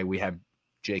exactly why we have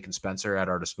Jake and Spencer at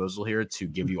our disposal here to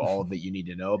give you all that you need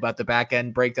to know about the back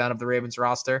end breakdown of the Ravens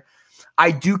roster.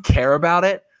 I do care about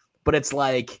it, but it's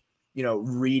like,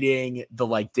 reading the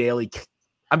like daily,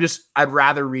 I'd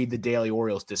rather read the daily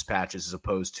Orioles dispatches as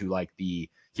opposed to like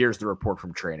here's the report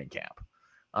from training camp.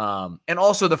 And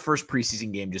also the first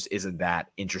preseason game just isn't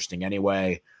that interesting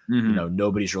anyway.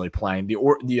 Nobody's really playing.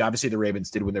 Obviously the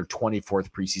Ravens did win their 24th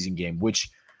preseason game,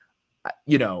 which,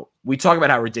 we talk about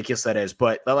how ridiculous that is,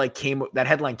 but that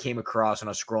headline came across when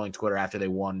I was scrolling Twitter after they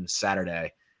won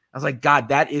Saturday. I was like, God,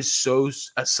 that is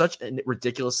such a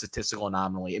ridiculous statistical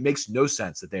anomaly. It makes no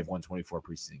sense that they've won 24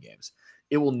 preseason games.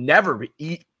 It will never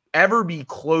ever be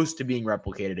close to being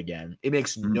replicated again. It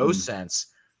makes no sense.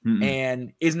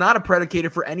 And is not a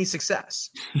predicator for any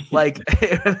success. Like,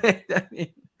 I mean,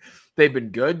 they've been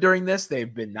good during this.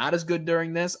 They've been not as good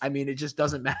during this. I mean, it just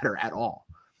doesn't matter at all.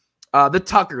 The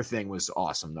Tucker thing was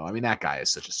awesome, though. I mean, that guy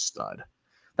is such a stud.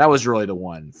 That was really the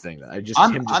one thing that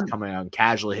him coming out and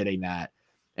casually hitting that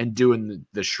and doing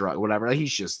the shrug, whatever.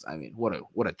 He's just, I mean, what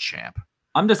a champ.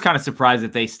 I'm just kind of surprised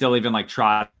that they still even like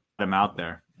trot him out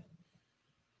there.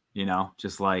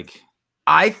 Just like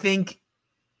I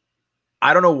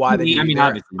don't know why they.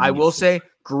 I will say,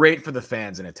 great for the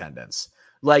fans in attendance.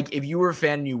 Like, if you were a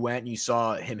fan and you went and you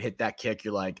saw him hit that kick,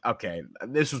 you're like, okay,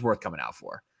 this was worth coming out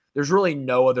for. There's really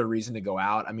no other reason to go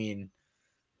out. I mean,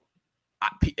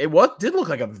 it did look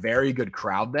like a very good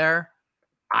crowd there.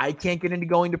 I can't get into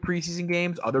going to preseason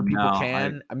games. Other people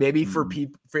can. Maybe for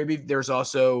people, maybe there's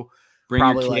also bring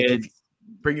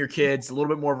your kids, a little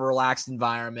bit more of a relaxed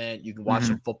environment. You can watch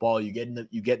some football. You get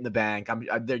in the bank.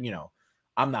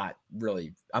 I'm not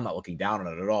looking down on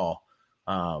it at all.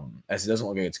 As it doesn't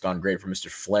look like it's gone great for Mr.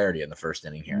 Flaherty in the first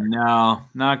inning here. No,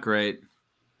 not great.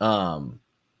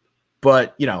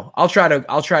 But I'll try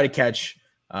to catch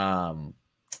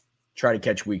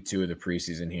week 2 of the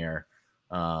preseason here.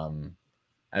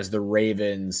 As the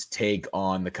Ravens take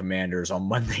on the Commanders on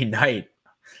Monday night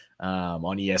on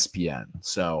ESPN.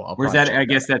 So where's that? I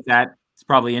guess it's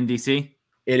probably in DC.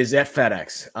 It is at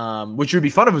FedEx, which would be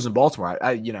fun if it was in Baltimore.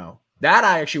 That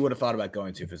I actually would have thought about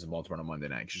going to if it was in Baltimore on Monday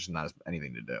night. It's just not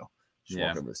anything to do. Just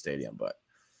walk over to the stadium. But,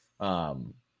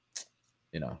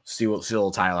 see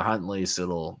little Tyler Huntley,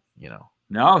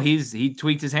 No, he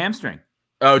tweaked his hamstring.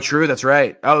 Oh, true. That's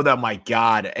right. Oh, my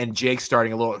God. And Jake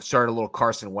started a little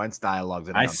Carson Wentz dialogue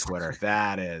on Twitter.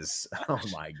 That is, oh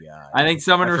my God. I think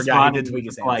someone responded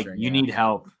like, "You need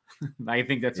help." I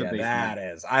think that's what they said. That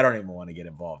is. I don't even want to get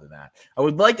involved in that.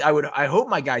 I hope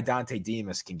my guy Dante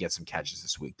Demas can get some catches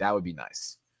this week. That would be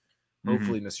nice.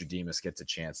 Hopefully Mr. Demas gets a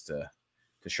chance to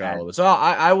show a little bit. So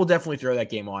I will definitely throw that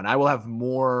game on. I will have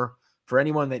more for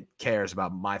anyone that cares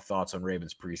about my thoughts on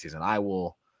Ravens preseason. I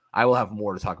will have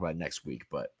more to talk about next week,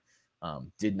 but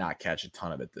did not catch a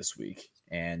ton of it this week.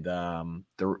 And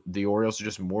the Orioles are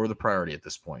just more of the priority at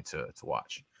this point to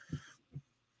watch.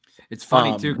 It's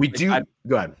funny too.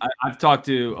 Go ahead. I've talked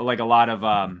to like a lot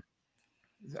of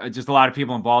just a lot of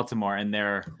people in Baltimore, and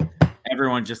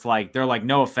everyone just like, they're like,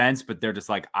 no offense, but they're just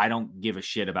like, I don't give a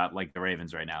shit about like the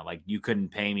Ravens right now. Like, you couldn't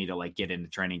pay me to like get into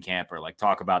training camp or like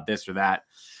talk about this or that,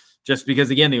 just because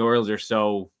again, the Orioles are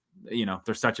so,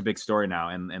 they're such a big story now.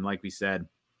 And like we said,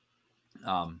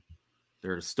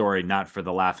 they're a story not for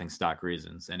the laughing stock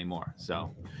reasons anymore.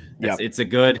 So it's a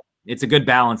good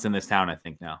balance in this town, I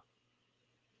think now.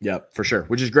 Yep, for sure,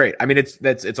 which is great. I mean,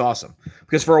 it's awesome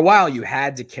because for a while you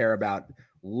had to care about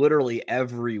literally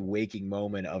every waking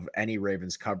moment of any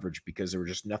Ravens coverage because there was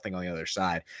just nothing on the other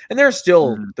side. And there are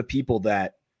still the people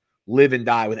that live and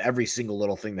die with every single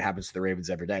little thing that happens to the Ravens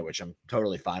every day, which I'm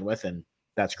totally fine with, and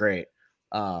that's great.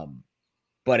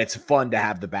 But it's fun to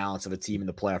have the balance of a team in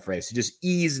the playoff race to just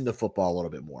ease into football a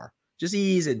little bit more. Just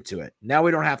ease into it. Now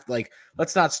we don't have to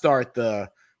let's not start the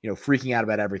freaking out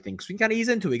about everything, because we can kind of ease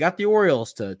into it. We got the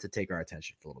Orioles to take our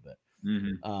attention for a little bit.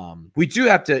 We do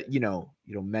have to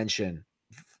mention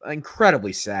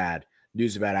incredibly sad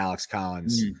news about Alex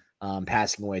Collins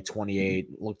passing away 28.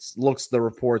 Looks the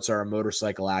reports are a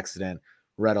motorcycle accident.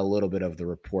 Read a little bit of the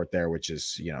report there, which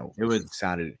is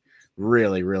sounded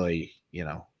really, really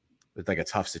it's like a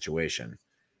tough situation.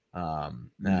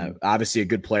 Obviously a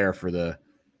good player for the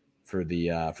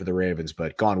Ravens,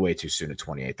 but gone way too soon at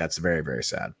 28. That's very, very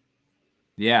sad.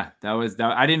 Yeah, that was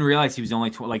that. I didn't realize he was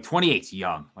only 28's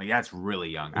young. Like, that's really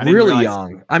young. Really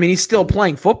young. I mean, he's still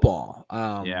playing football.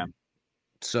 Yeah.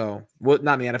 So,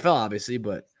 not in the NFL, obviously,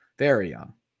 but very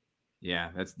young. Yeah,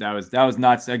 that was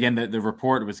nuts. Again, the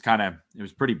report was it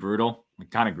was pretty brutal,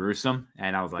 kind of gruesome,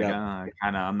 and I was like,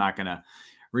 I'm not gonna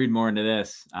read more into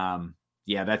this.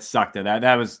 Yeah, that sucked.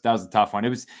 That was a tough one. It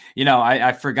was,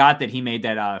 I forgot that he made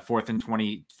that 4th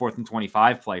and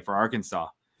 25 play for Arkansas,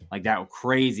 like that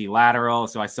crazy lateral.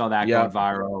 So I saw that going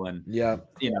viral, and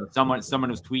someone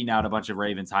was tweeting out a bunch of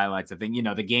Ravens highlights. I think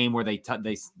the game where they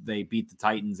beat the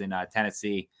Titans in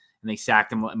Tennessee, and they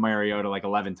sacked him, Mariota, like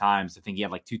 11 times. I think he had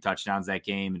like 2 touchdowns that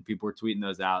game, and people were tweeting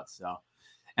those out. So,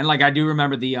 and I do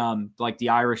remember the the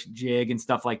Irish jig and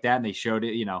stuff like that, and they showed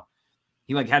it.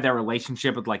 He had that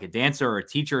relationship with a dancer or a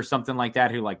teacher or something like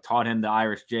that who taught him the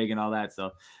Irish jig and all that.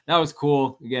 So that was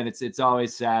cool. Again, it's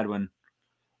always sad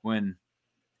when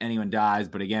anyone dies,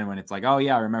 but again, when it's oh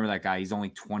yeah, I remember that guy. He's only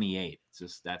 28. It's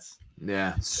just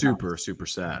super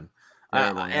sad.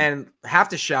 And have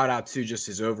to shout out to just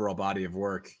his overall body of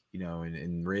work,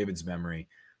 in Ravens memory.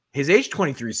 His age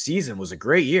 23 season was a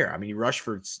great year. I mean, he rushed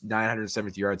for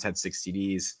 970 yards, had 6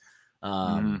 TDs.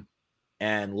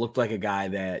 And looked like a guy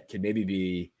that could maybe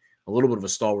be a little bit of a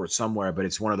stalwart somewhere, but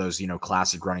it's one of those,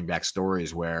 classic running back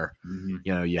stories where,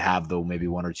 you have the maybe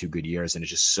 1 or 2 good years, and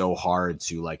it's just so hard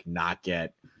to not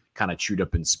get kind of chewed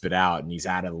up and spit out. And he's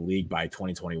out of the league by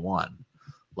 2021.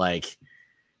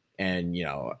 And,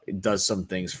 it does some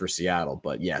things for Seattle,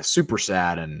 but yeah, super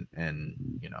sad. And,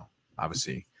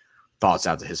 obviously thoughts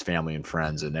out to his family and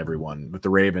friends and everyone with the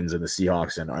Ravens and the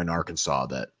Seahawks and Arkansas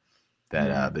that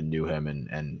knew him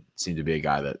and seemed to be a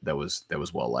guy that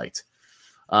was well liked.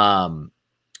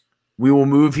 We will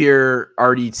move here.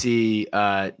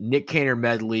 RDT,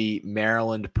 Nik-Caner-Medley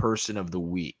Maryland Person of the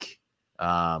Week.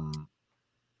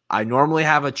 I normally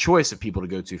have a choice of people to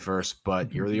go to first,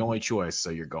 but you're the only choice, so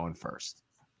you're going first.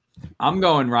 I'm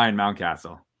going Ryan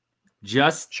Mountcastle.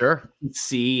 Just to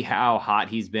see how hot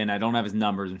he's been. I don't have his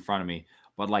numbers in front of me,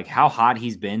 but how hot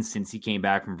he's been since he came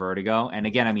back from vertigo. And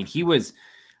again, I mean, he was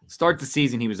start the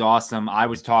season. He was awesome. I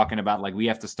was talking about we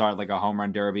have to start a home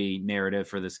run derby narrative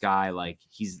for this guy.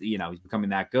 He's becoming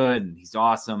that good and he's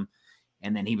awesome.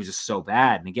 And then he was just so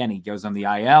bad. And again, he goes on the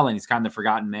IL and he's kind of the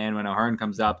forgotten man when O'Hearn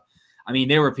comes up. I mean,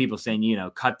 there were people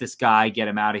saying, cut this guy, get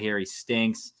him out of here. He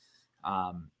stinks.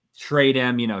 Trade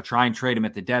him, try and trade him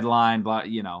at the deadline, but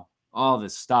all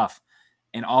this stuff.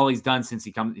 And all he's done since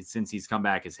he's come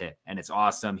back is hit. And it's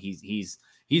awesome. His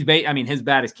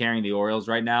bat is carrying the Orioles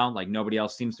right now. Nobody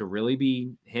else seems to really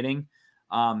be hitting.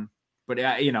 But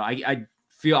I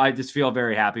just feel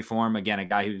very happy for him. Again, a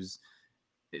guy who's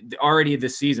already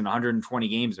this season, 120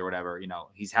 games or whatever,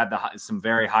 he's had some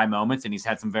very high moments and he's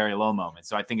had some very low moments.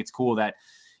 So I think it's cool that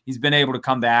he's been able to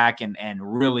come back and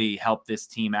really help this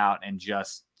team out and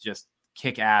just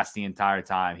kick ass the entire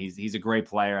time. He's a great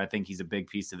player. I think he's a big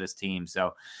piece of this team.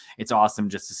 So it's awesome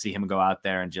just to see him go out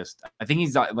there and I think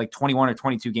he's 21 or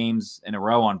 22 games in a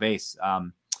row on base.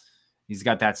 He's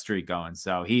got that streak going.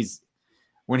 So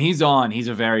when he's on, he's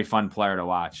a very fun player to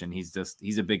watch, and he's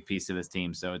a big piece of this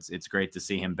team. So it's great to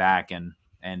see him back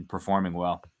and performing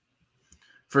well.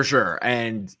 For sure.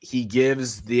 And he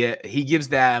gives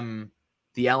them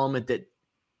the element that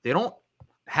they don't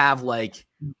have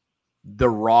the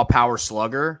raw power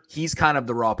slugger. He's kind of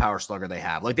the raw power slugger they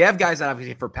have. They have guys that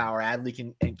obviously for power. Adley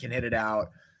can hit it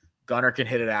out. Gunnar can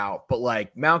hit it out. But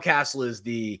Mountcastle is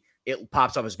it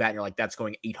pops off his bat and you're that's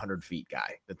going 800 feet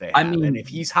guy that they have. I mean, and if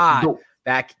he's hot,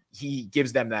 he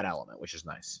gives them that element, which is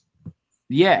nice.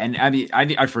 Yeah, and I mean,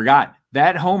 I forgot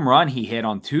that home run he hit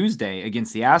on Tuesday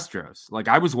against the Astros.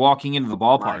 I was walking into the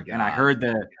ballpark and I heard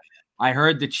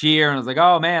the cheer and I was like,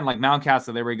 oh man,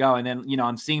 Mountcastle, there we go. And then,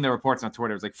 I'm seeing the reports on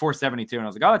Twitter. It was 472. And I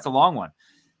was like, oh, it's a long one.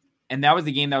 And that was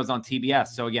the game that was on TBS.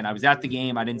 So again, I was at the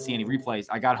game. I didn't see any replays.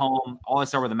 I got home. All I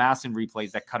saw were the Masson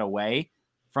replays that cut away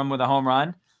from with a home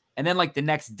run. And then like the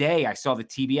next day I saw the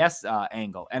TBS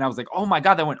angle and I was like, oh my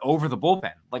God, that went over the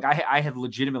bullpen. Like I had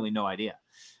legitimately no idea.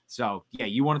 So yeah,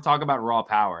 you want to talk about raw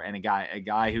power and a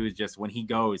guy who is just, when he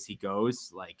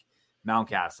goes, like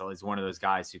Mountcastle is one of those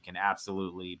guys who can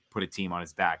absolutely put a team on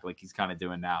his back like he's kind of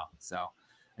doing now. So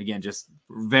again, just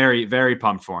very, very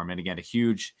pumped for him. And again, a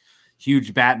huge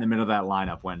bat in the middle of that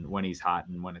lineup when he's hot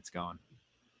and when it's going.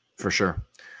 For sure.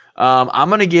 I'm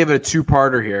going to give it a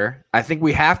two-parter here. I think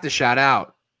we have to shout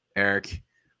out, Eric,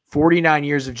 49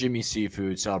 years of Jimmy's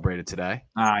Seafood celebrated today.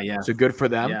 Yeah. So good for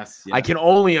them. Yes. I can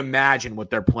only imagine what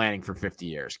they're planning for 50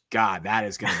 years. God, that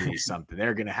is going to be something.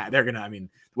 They're going to, I mean,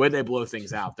 the way they blow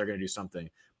things out, they're going to do something.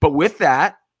 But with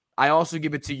that, I also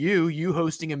give it to you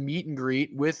hosting a meet and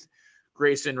greet with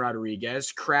Grayson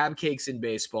Rodriguez, Crab Cakes in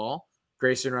Baseball,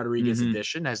 Grayson Rodriguez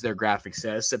edition, as their graphic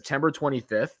says, September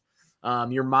 25th.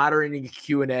 You're moderating a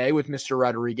Q&A with Mr.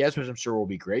 Rodriguez, which I'm sure will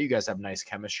be great. You guys have nice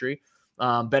chemistry.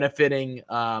 Benefiting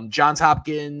Johns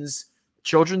Hopkins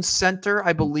Children's Center,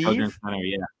 I believe. Children's Center,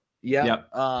 yeah. Yep.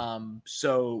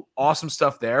 So awesome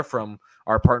stuff there from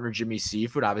our partner, Jimmy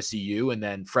Seafood, obviously you, and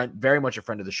then very much a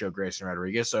friend of the show, Grayson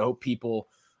Rodriguez. So I hope people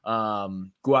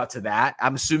go out to that.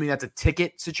 I'm assuming that's a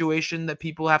ticket situation that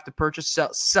people have to purchase.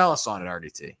 Sell us on it,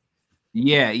 RDT.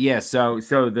 Yeah. So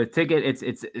the ticket,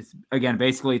 it's again,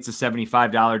 basically it's a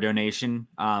 $75 donation.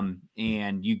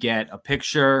 And you get a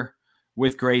picture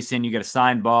with Grayson, you get a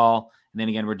signed ball. And then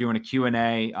again, we're doing a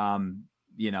Q&A.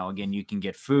 Again, you can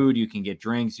get food, you can get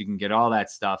drinks, you can get all that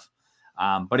stuff.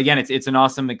 But again, it's an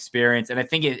awesome experience. And I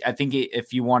think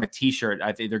if you want a t-shirt,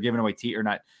 I think they're giving away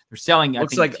they're selling,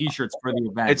 t-shirts for the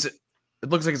event. It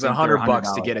looks like it's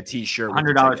 $100 to get a t-shirt.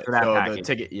 $100 for that package. The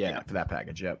ticket, for that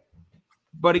package. Yep.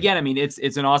 But again, I mean, it's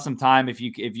an awesome time. If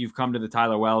you've come to the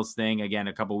Tyler Wells thing again,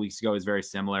 a couple of weeks ago is very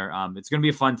similar. It's going to be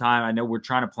a fun time. I know we're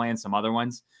trying to plan some other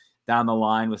ones down the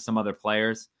line with some other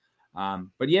players.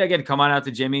 But yeah, again, come on out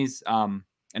to Jimmy's.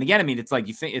 And again, I mean, it's like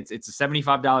you think it's a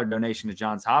 $75 donation to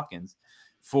Johns Hopkins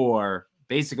for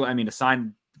basically, I mean, a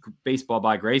signed baseball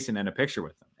by Grayson and a picture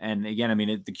with him. And again, I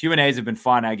mean, the Q&As have been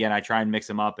fun. Again, I try and mix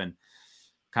them up and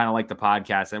kind of like the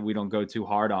podcast and we don't go too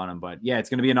hard on them, but yeah, it's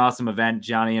going to be an awesome event.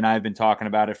 Johnny and I have been talking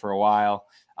about it for a while,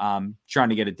 trying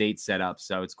to get a date set up.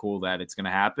 So it's cool that it's going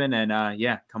to happen. And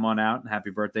yeah, come on out and happy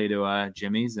birthday to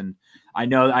Jimmy's. And I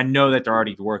know that they're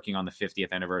already working on the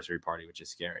 50th anniversary party, which is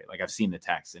scary. Like I've seen the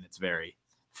text and it's very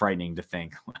frightening to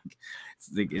think like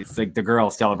it's like the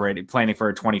girl planning for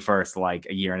her 21st, like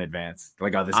a year in advance.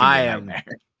 Like, oh, this is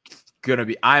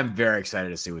I am very excited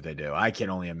to see what they do. I can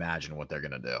only imagine what they're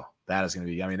going to do. That is going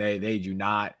to be, I mean, they do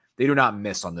not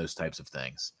miss on those types of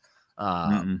things.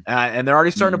 And they're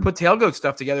already starting to put tailgate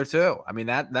stuff together too. I mean,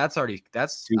 that's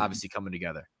obviously coming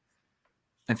together.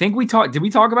 I think did we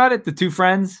talk about it? The two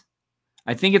friends,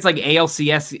 I think it's like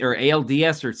ALCS or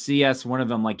ALDS or CS. One of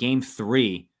them, like game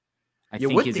 3, I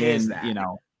think is in, that?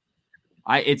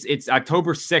 It's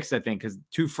October 6th, I think, because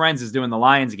Two Friends is doing the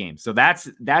Lions game. So that's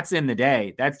in the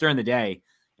day. That's during the day.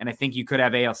 And I think you could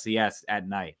have ALCS at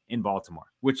night in Baltimore,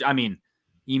 which, I mean,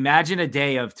 imagine a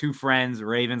day of Two Friends,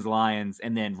 Ravens, Lions,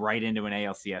 and then right into an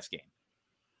ALCS game.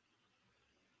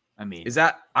 I mean, is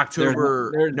that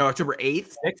October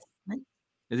 8th? 6th?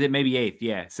 Is it maybe 8th?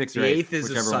 Yeah, 6th or 8th. The 8th is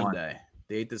a Sunday.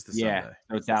 The 8th is the Sunday. Yeah,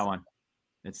 so it's that one.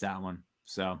 It's that one.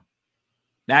 So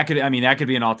that could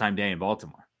be an all-time day in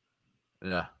Baltimore.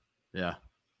 Yeah.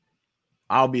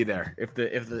 I'll be there. If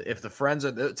the friends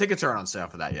the tickets aren't on sale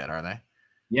for that yet, are they?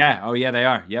 Yeah. Oh yeah, they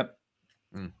are. Yep.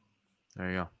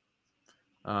 There you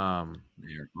go.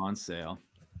 They're on sale.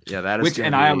 Yeah, that is.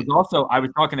 I was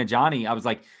talking to Johnny. I was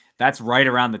like, that's right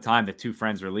around the time that Two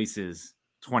Friends releases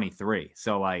 23.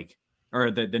 So like, or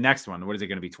the next one, what is it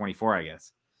going to be? 24, I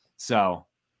guess. So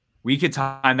we could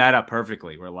time that up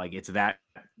perfectly. Where like it's that,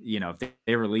 if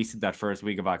they release it that first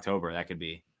week of October, that could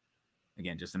be,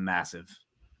 again, just a massive,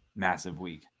 massive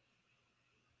week.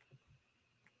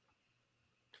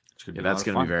 Yeah, that's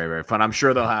going to be very, very fun. I'm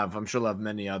sure they'll have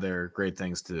many other great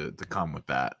things to come with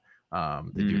that.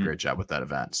 They do a great job with that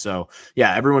event. So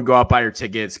yeah, everyone go out, buy your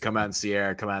tickets, come out and see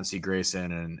Eric, come out and see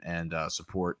Grayson, and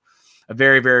support a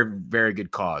very, very, very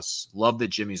good cause. Love that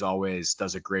Jimmy's always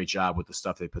does a great job with the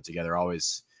stuff they put together.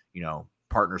 Always,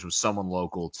 partners with someone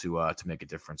local to make a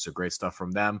difference. So great stuff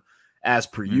from them as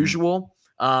per usual.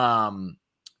 I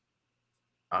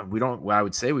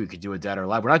would say we could do a dead or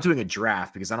alive. We're not doing a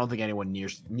draft because I don't think anyone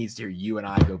needs to hear you and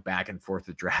I go back and forth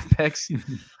with draft picks.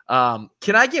 I'll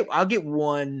get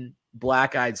one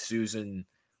Black-Eyed Susan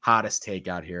hottest take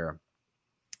out here,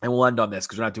 and we'll end on this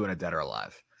because we're not doing a dead or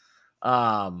alive.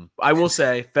 I will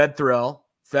say Fed Thrill,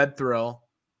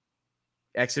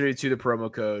 Exeter to the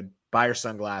promo code, buy your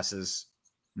sunglasses.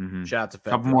 Mm-hmm. Shout out to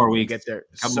Fed Couple Thrill. more weeks. We'll get there.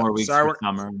 Couple more weeks sorry, for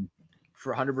summer.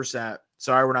 For 100%.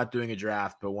 Sorry we're not doing a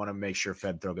draft, but want to make sure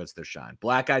Fed Thrill gets their shine.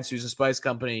 Black Eyed Susan Spice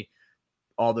Company,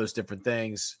 all those different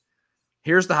things.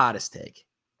 Here's the hottest take.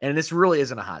 And this really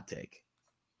isn't a hot take,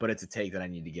 but it's a take that I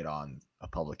need to get on a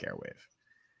public airwave.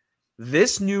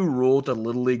 This new rule to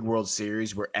Little League World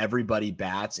Series where everybody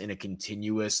bats in a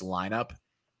continuous lineup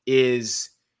is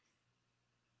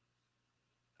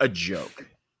a joke.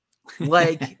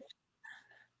 Like,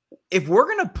 if we're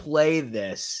going to play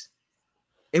this,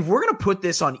 if we're going to put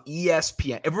this on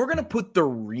ESPN, if we're going to put the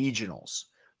regionals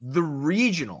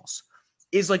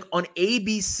is like on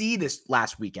ABC this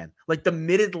last weekend. Like the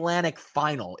Mid-Atlantic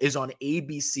final is on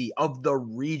ABC of the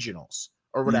regionals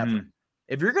or whatever. Mm-hmm.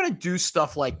 If you're going to do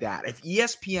stuff like that, if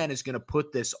ESPN is going to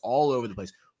put this all over the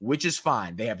place, which is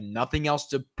fine. They have nothing else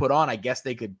to put on. I guess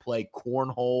they could play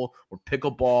cornhole or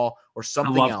pickleball or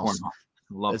something else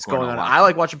that's going on. I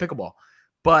like watching pickleball.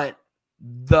 But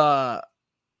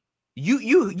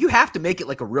you have to make it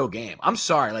like a real game. I'm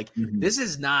sorry. Like this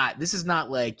is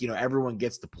not like, everyone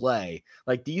gets to play.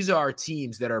 Like these are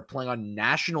teams that are playing on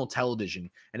national television.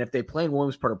 And if they play in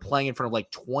Williamsport, are playing in front of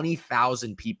like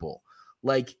 20,000 people.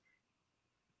 Like,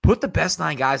 put the best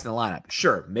 9 guys in the lineup.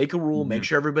 Sure, make a rule, make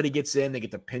sure everybody gets in, they get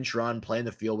the pinch run, play in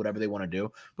the field, whatever they want to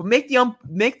do. But make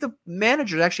the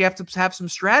managers actually have to have some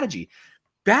strategy.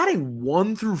 Batting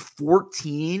 1 through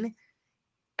 14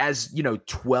 as,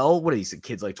 12, what are these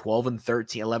kids like 12 and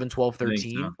 13, 11, 12,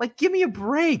 13? So. Like, give me a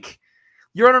break.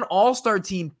 You're on an all-star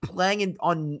team playing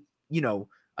on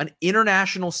an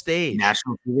international stage.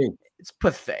 National TV. It's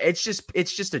pathetic.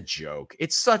 It's just a joke.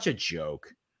 It's such a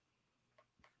joke.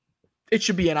 It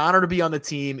should be an honor to be on the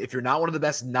team. If you're not one of the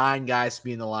best 9 guys to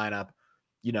be in the lineup,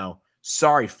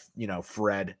 sorry,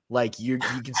 Fred. Like you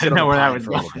can sit on the pine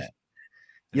for a little bit.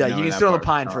 Yeah, you can sit on the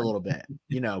pine for a little bit.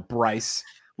 Bryce.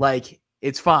 Like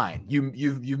it's fine.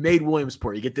 You've made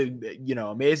Williamsport. You get the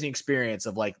amazing experience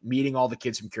of like meeting all the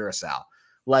kids from Curacao.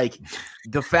 Like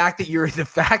the fact that you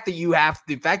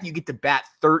get to bat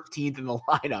 13th in the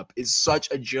lineup is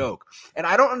such a joke. And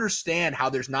I don't understand how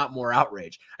there's not more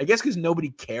outrage. I guess because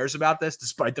nobody cares about this,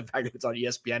 despite the fact that it's on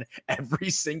ESPN every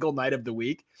single night of the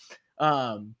week.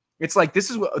 It's like this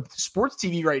is what sports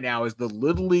TV right now is: the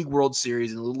Little League World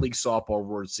Series and the Little League Softball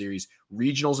World Series,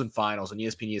 regionals and finals on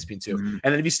ESPN, ESPN2. And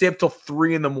then if you stay up till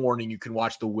 3 a.m, you can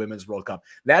watch the Women's World Cup.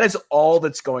 That is all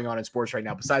that's going on in sports right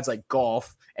now, besides like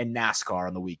golf and NASCAR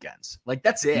on the weekends. Like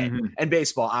that's it. And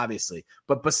baseball, obviously.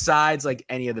 But besides like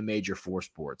any of the major 4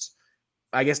 sports,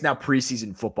 I guess now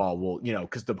preseason football will,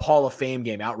 because the Hall of Fame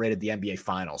game outrated the NBA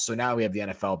Finals. So now we have the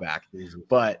NFL back.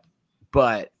 But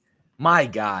my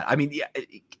God, I mean,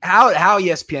 how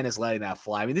ESPN is letting that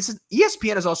fly. I mean,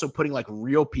 ESPN is also putting like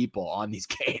real people on these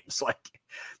games, like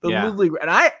the Little League.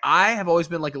 And I have always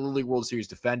been like a Little League World Series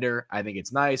defender. I think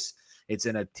it's nice. It's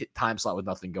in a time slot with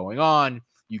nothing going on.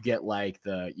 You get like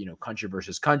the, country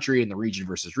versus country and the region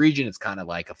versus region. It's kind of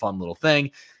like a fun little thing.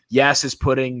 Yes, is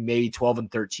putting maybe 12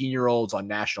 and 13-year-olds on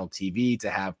national TV to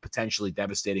have potentially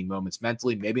devastating moments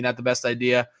mentally. Maybe not the best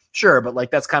idea. Sure, but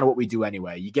like that's kind of what we do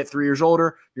anyway. You get 3 years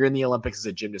older, you're in the Olympics as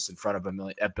a gymnast in front of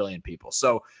a billion people.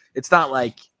 So it's not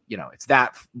like, it's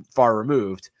that far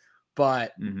removed.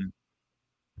 But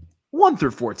 1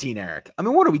 through 14, Eric. I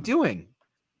mean, what are we doing?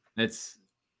 It's,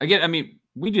 again, I mean,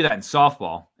 we do that in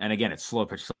softball, and again, it's slow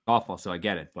pitch softball, so I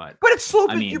get it. But it's slow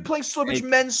pitch. You're playing slow pitch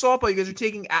men's softball. You guys are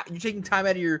taking time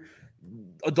out of your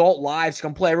adult lives to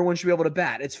come play. Everyone should be able to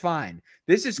bat. It's fine.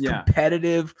 This is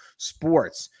competitive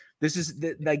sports. This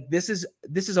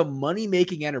is a money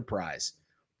making enterprise.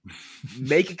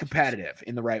 Make it competitive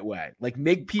in the right way. Like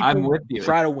make people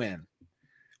try to win.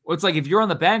 Well, it's like if you're on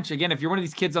the bench, again, if you're one of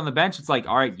these kids on the bench, it's like,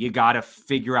 all right, you got to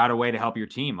figure out a way to help your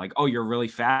team. Like, oh, you're really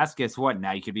fast. Guess what?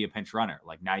 Now you could be a pinch runner.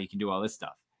 Like now you can do all this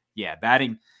stuff. Yeah.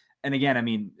 Batting. And again, I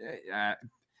mean,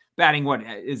 batting, what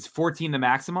is 14 the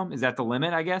maximum? Is that the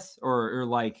limit, I guess? Or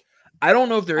like, I don't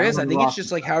know if there is. I think it's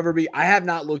just like however I have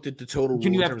not looked at the total rule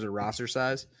in terms of roster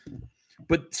size.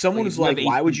 But someone was like,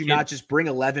 why would you not just bring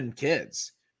 11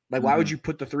 kids? Like, why would you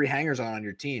put the 3 hangers on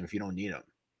your team if you don't need them?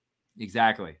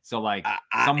 Exactly. So like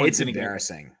it's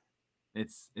embarrassing.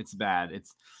 It's bad.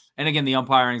 And again, the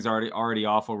umpiring is already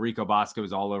awful. Rico Bosco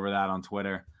is all over that on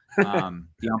Twitter.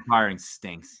 The umpiring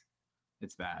stinks.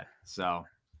 It's bad. So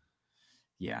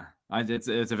yeah, it's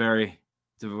a very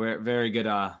good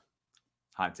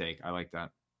hot take. I like that.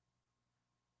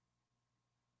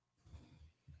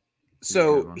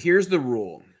 So here's the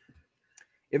rule.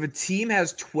 If a team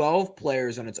has 12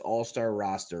 players on its all-star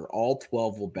roster, all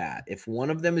 12 will bat. If one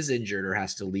of them is injured or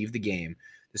has to leave the game,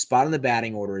 the spot in the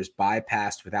batting order is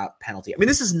bypassed without penalty. I mean,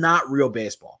 this is not real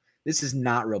baseball. This is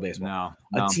not real baseball.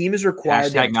 No. A team is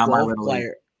required to have 12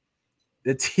 players.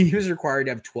 The team is required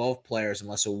to have 12 players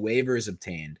unless a waiver is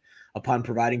obtained upon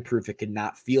providing proof it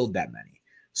cannot field that many.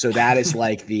 So that is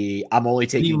like I'm only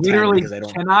taking 10 because I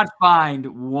don't cannot find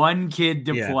one kid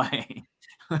to play.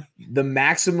 The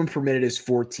maximum permitted is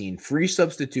 14. Free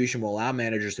substitution will allow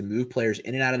managers to move players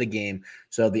in and out of the game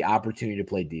so they have the opportunity to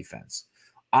play defense.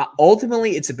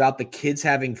 Ultimately, it's about the kids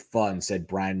having fun, said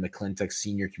Brian McClintock,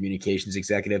 senior communications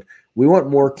executive. We want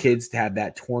more kids to have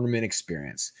that tournament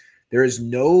experience. There's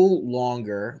no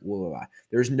longer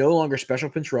special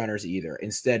pinch runners either.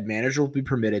 Instead, managers will be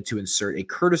permitted to insert a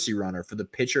courtesy runner for the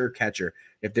pitcher or catcher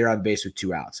if they're on base with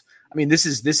 2 outs. I mean, this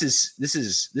is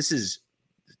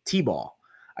T-ball.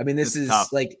 I mean, this is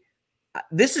tough.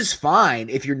 This is fine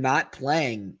if you're not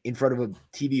playing in front of a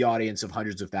TV audience of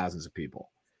hundreds of thousands of people.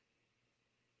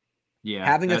 Yeah.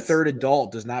 Having a third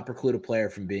adult does not preclude a player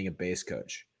from being a base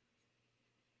coach.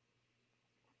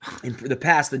 In the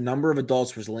past, the number of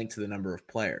adults was linked to the number of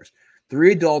players.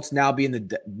 3 adults now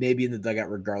maybe in the dugout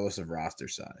regardless of roster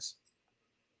size.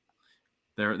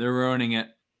 They're ruining it.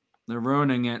 They're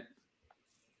ruining it.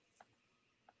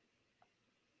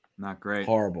 Not great.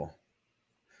 Horrible.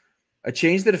 A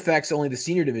change that affects only the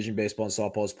senior division baseball and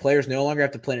softball is players no longer have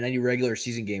to play in any regular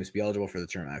season games to be eligible for the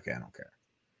tournament. Okay, I don't care.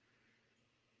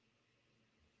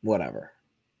 Whatever.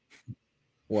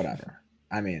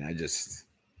 I mean,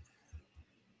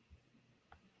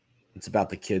 it's about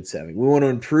the kids having. We want to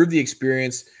improve the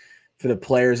experience for the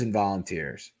players and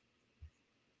volunteers.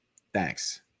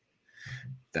 Thanks.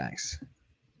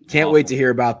 Can't wait to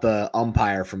hear about the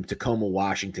umpire from Tacoma,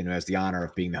 Washington, who has the honor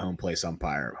of being the home plate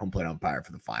umpire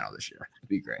for the final this year. It'd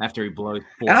be great. After he blows.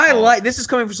 And this is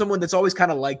coming from someone that's always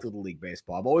kind of liked Little League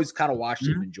baseball. I've always kind of watched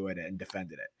it and enjoyed it and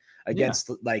defended it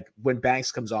against when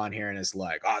Banks comes on here and is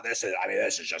like, oh, this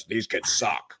is just these kids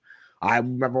suck. I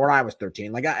remember when I was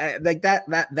 13,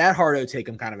 that hard take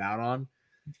I'm kind of out on,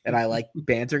 and I like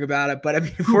bantering about it. But I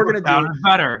mean, if we're gonna do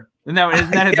better, isn't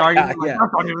that his argument?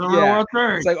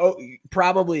 It's like, oh,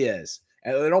 probably is.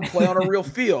 And they don't play on a real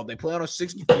field; they play on a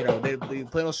 60. They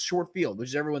play on a short field, which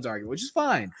is everyone's argument, which is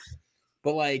fine.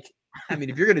 But I mean,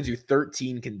 if you're gonna do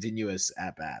 13 continuous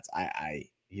at bats,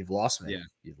 you've lost me. Yeah,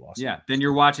 you've lost me. Then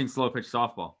you're watching slow pitch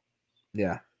softball.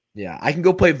 Yeah, I can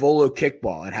go play Volo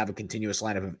kickball and have a continuous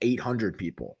lineup of 800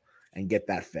 people and get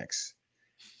that fix.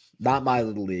 Not my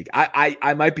Little League.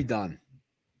 I might be done.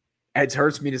 It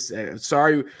hurts me to say.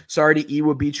 Sorry to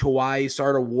Iwa Beach, Hawaii.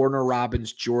 Sorry to Warner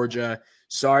Robins, Georgia.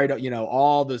 Sorry to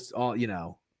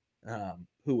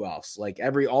who else?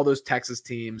 All those Texas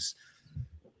teams,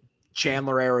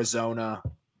 Chandler, Arizona.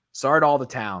 Sorry to all the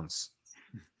towns.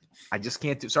 I just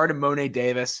can't do. Sorry to Monet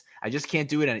Davis. I just can't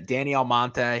do it. And Danny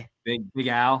Almonte. Big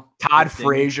Al. Todd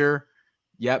Frazier.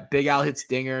 Yep. Big Al hits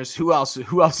dingers. Who else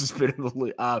has been in the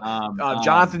league?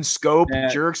 Jonathan Scope,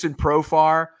 Jerickson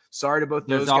Profar. Sorry to both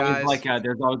those guys.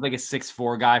 There's always a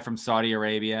 6'4" guy from Saudi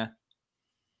Arabia.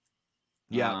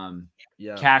 Yeah.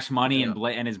 Cash Money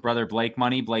and his brother Blake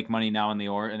Money. Blake Money now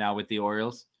with the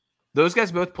Orioles. Those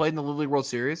guys both played in the Little League World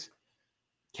Series.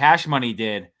 Cash Money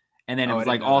did. And then it was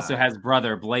also has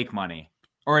brother Blake Money.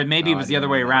 Or it was the other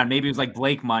way around. Maybe it was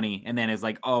Blake Money, and then it's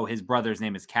his brother's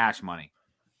name is Cash Money.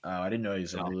 Oh, I didn't know he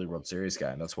was a Little League World Series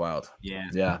guy. That's wild.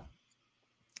 Yeah.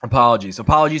 Apologies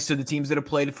to the teams that have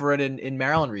played for it in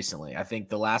Maryland recently. I think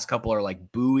the last couple are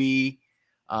Bowie.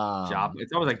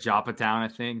 It's always Joppatown, I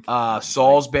think.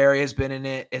 Salisbury has been in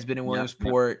it. Has been in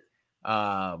Williamsport.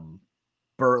 Oh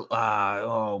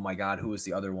my God, who was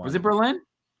the other one? Was it Berlin?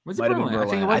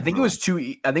 Berlin? I think it was two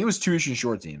Eastern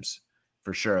Shore teams.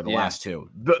 For sure, the last two.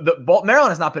 Maryland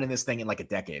has not been in this thing in a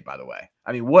decade. By the way,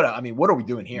 what are we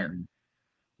doing here?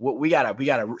 What we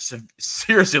gotta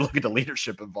seriously look at the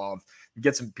leadership involved.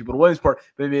 Get some people to Williamsport,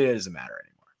 but maybe it doesn't matter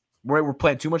anymore. We're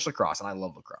playing too much lacrosse, and I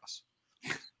love lacrosse.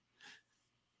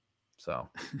 So,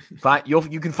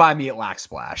 you can find me at Lack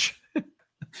Splash.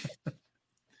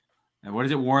 And what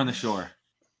is it? War on the Shore.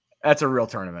 That's a real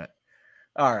tournament.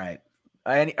 All right.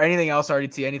 Anything else,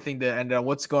 RDT? Anything to end on?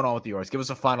 What's going on with the Orioles? Give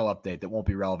us a final update that won't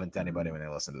be relevant to anybody when they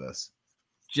listen to this.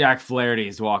 Jack Flaherty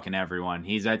is walking everyone.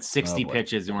 He's at 60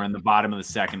 pitches, and we're in the bottom of the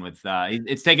second with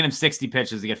it's taking him 60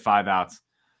 pitches to get 5 outs,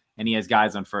 and he has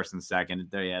guys on first and second.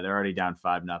 They're already down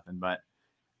 5-0. But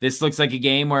this looks like a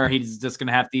game where he's just going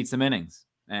to have to eat some innings,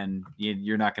 and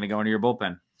you're not going to go into your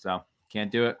bullpen, so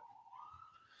can't do it.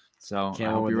 So I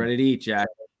hope you're ready to eat, Jack.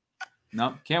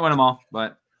 Nope, can't win them all,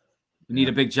 but we need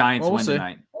a big Giants win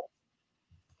tonight.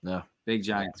 Yeah, Big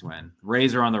Giants win.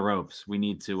 Rays are on the ropes. We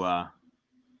need to kind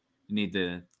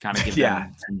of give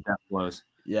them some death blows.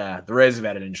 Yeah, the Rays have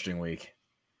had an interesting week.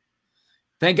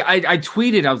 I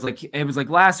tweeted. I was like, it was like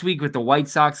last week with the White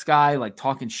Sox guy, like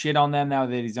talking shit on them now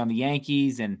that he's on the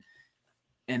Yankees, and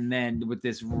then with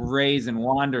this Rays and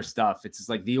Wander stuff, it's just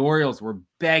like the Orioles were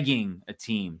begging a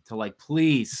team to like,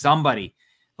 please, somebody,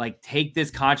 like take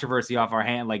this controversy off our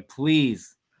hand, like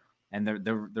please. And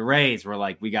the Rays were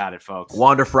like, we got it, folks.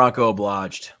 Wander Franco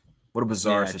obliged. What a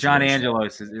bizarre situation.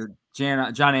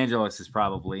 John Angelos is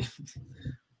probably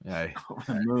over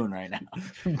the moon right now.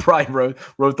 Probably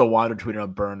wrote the Wander tweet on a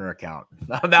burner account.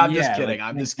 No, I'm just kidding.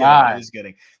 I'm just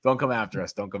kidding. Don't come after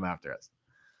us.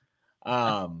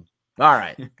 All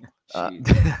right.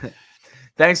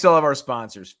 Thanks to all of our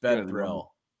sponsors: Fed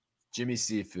Thrill, Jimmy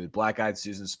Seafood, Black Eyed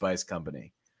Susan Spice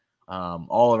Company.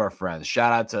 All of our friends.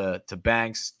 Shout out to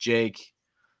Banks, Jake,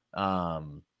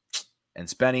 and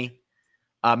Spenny.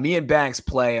 Me and Banks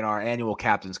play in our annual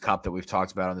Captain's Cup that we've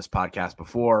talked about on this podcast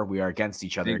before. We are against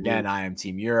each other again. I am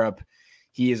Team Europe.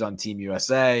 He is on Team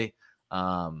USA.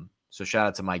 So shout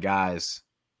out to my guys,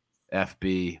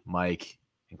 FB, Mike,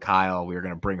 and Kyle. We are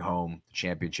going to bring home the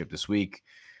championship this week.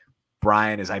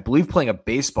 Brian is, I believe, playing a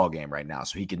baseball game right now,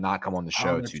 so he could not come on the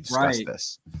show to discuss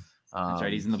this. That's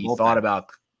right. He's in the bullpen.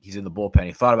 He's in the bullpen.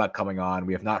 He thought about coming on.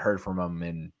 We have not heard from him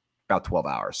in about 12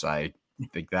 hours. So I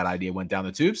think that idea went down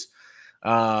the tubes.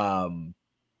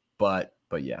 But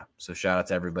yeah, so shout out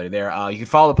to everybody there. You can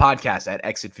follow the podcast at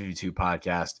Exit 52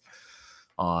 Podcast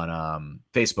on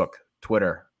Facebook,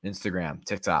 Twitter, Instagram,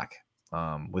 TikTok,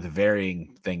 with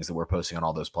varying things that we're posting on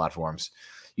all those platforms.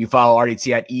 You can follow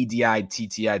RDT at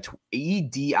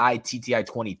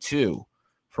EDITTI22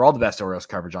 for all the best Orioles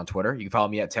coverage on Twitter. You can follow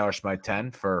me at Taylor Schmite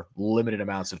 10 for limited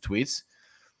amounts of tweets.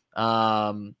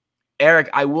 Eric,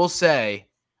 I will say,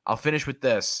 I'll finish with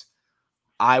this.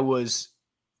 I was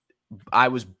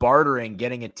bartering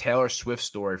getting a Taylor Swift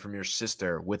story from your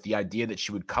sister with the idea that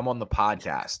she would come on the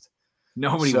podcast.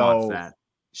 Nobody wants that.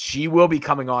 She will be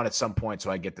coming on at some point,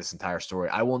 so I get this entire story.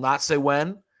 I will not say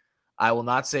when. I will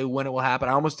not say when it will happen.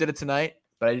 I almost did it tonight,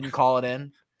 but I didn't call it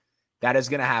in. That is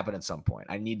going to happen at some point.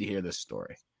 I need to hear this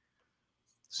story.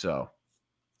 So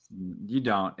you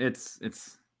don't. It's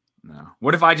no.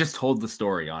 What if I just told the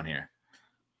story on here?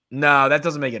 No, that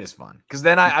doesn't make it as fun. Because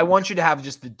then I want you to have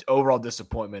just the overall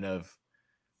disappointment of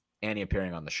Annie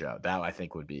appearing on the show. That I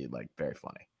think would be like very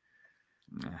funny.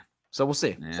 Nah. So we'll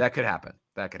see. Yeah. That could happen.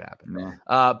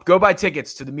 Nah. Go buy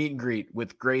tickets to the meet and greet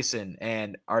with Grayson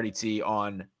and RDT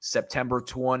on September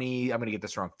 20. I'm going to get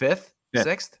this wrong. 5th?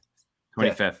 6th?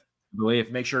 25th. I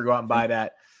believe. Make sure to go out and buy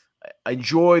that.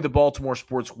 Enjoy the Baltimore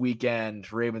sports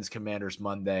weekend, Ravens Commanders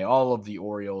Monday, all of the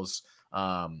Orioles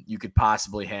you could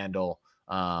possibly handle.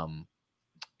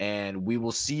 And we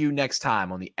will see you next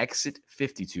time on the Exit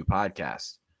 52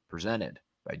 podcast presented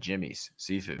by Jimmy's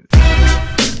Seafood.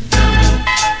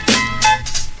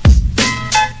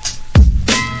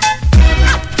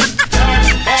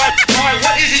 All right,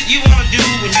 what is it you want to do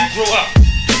when you grow up?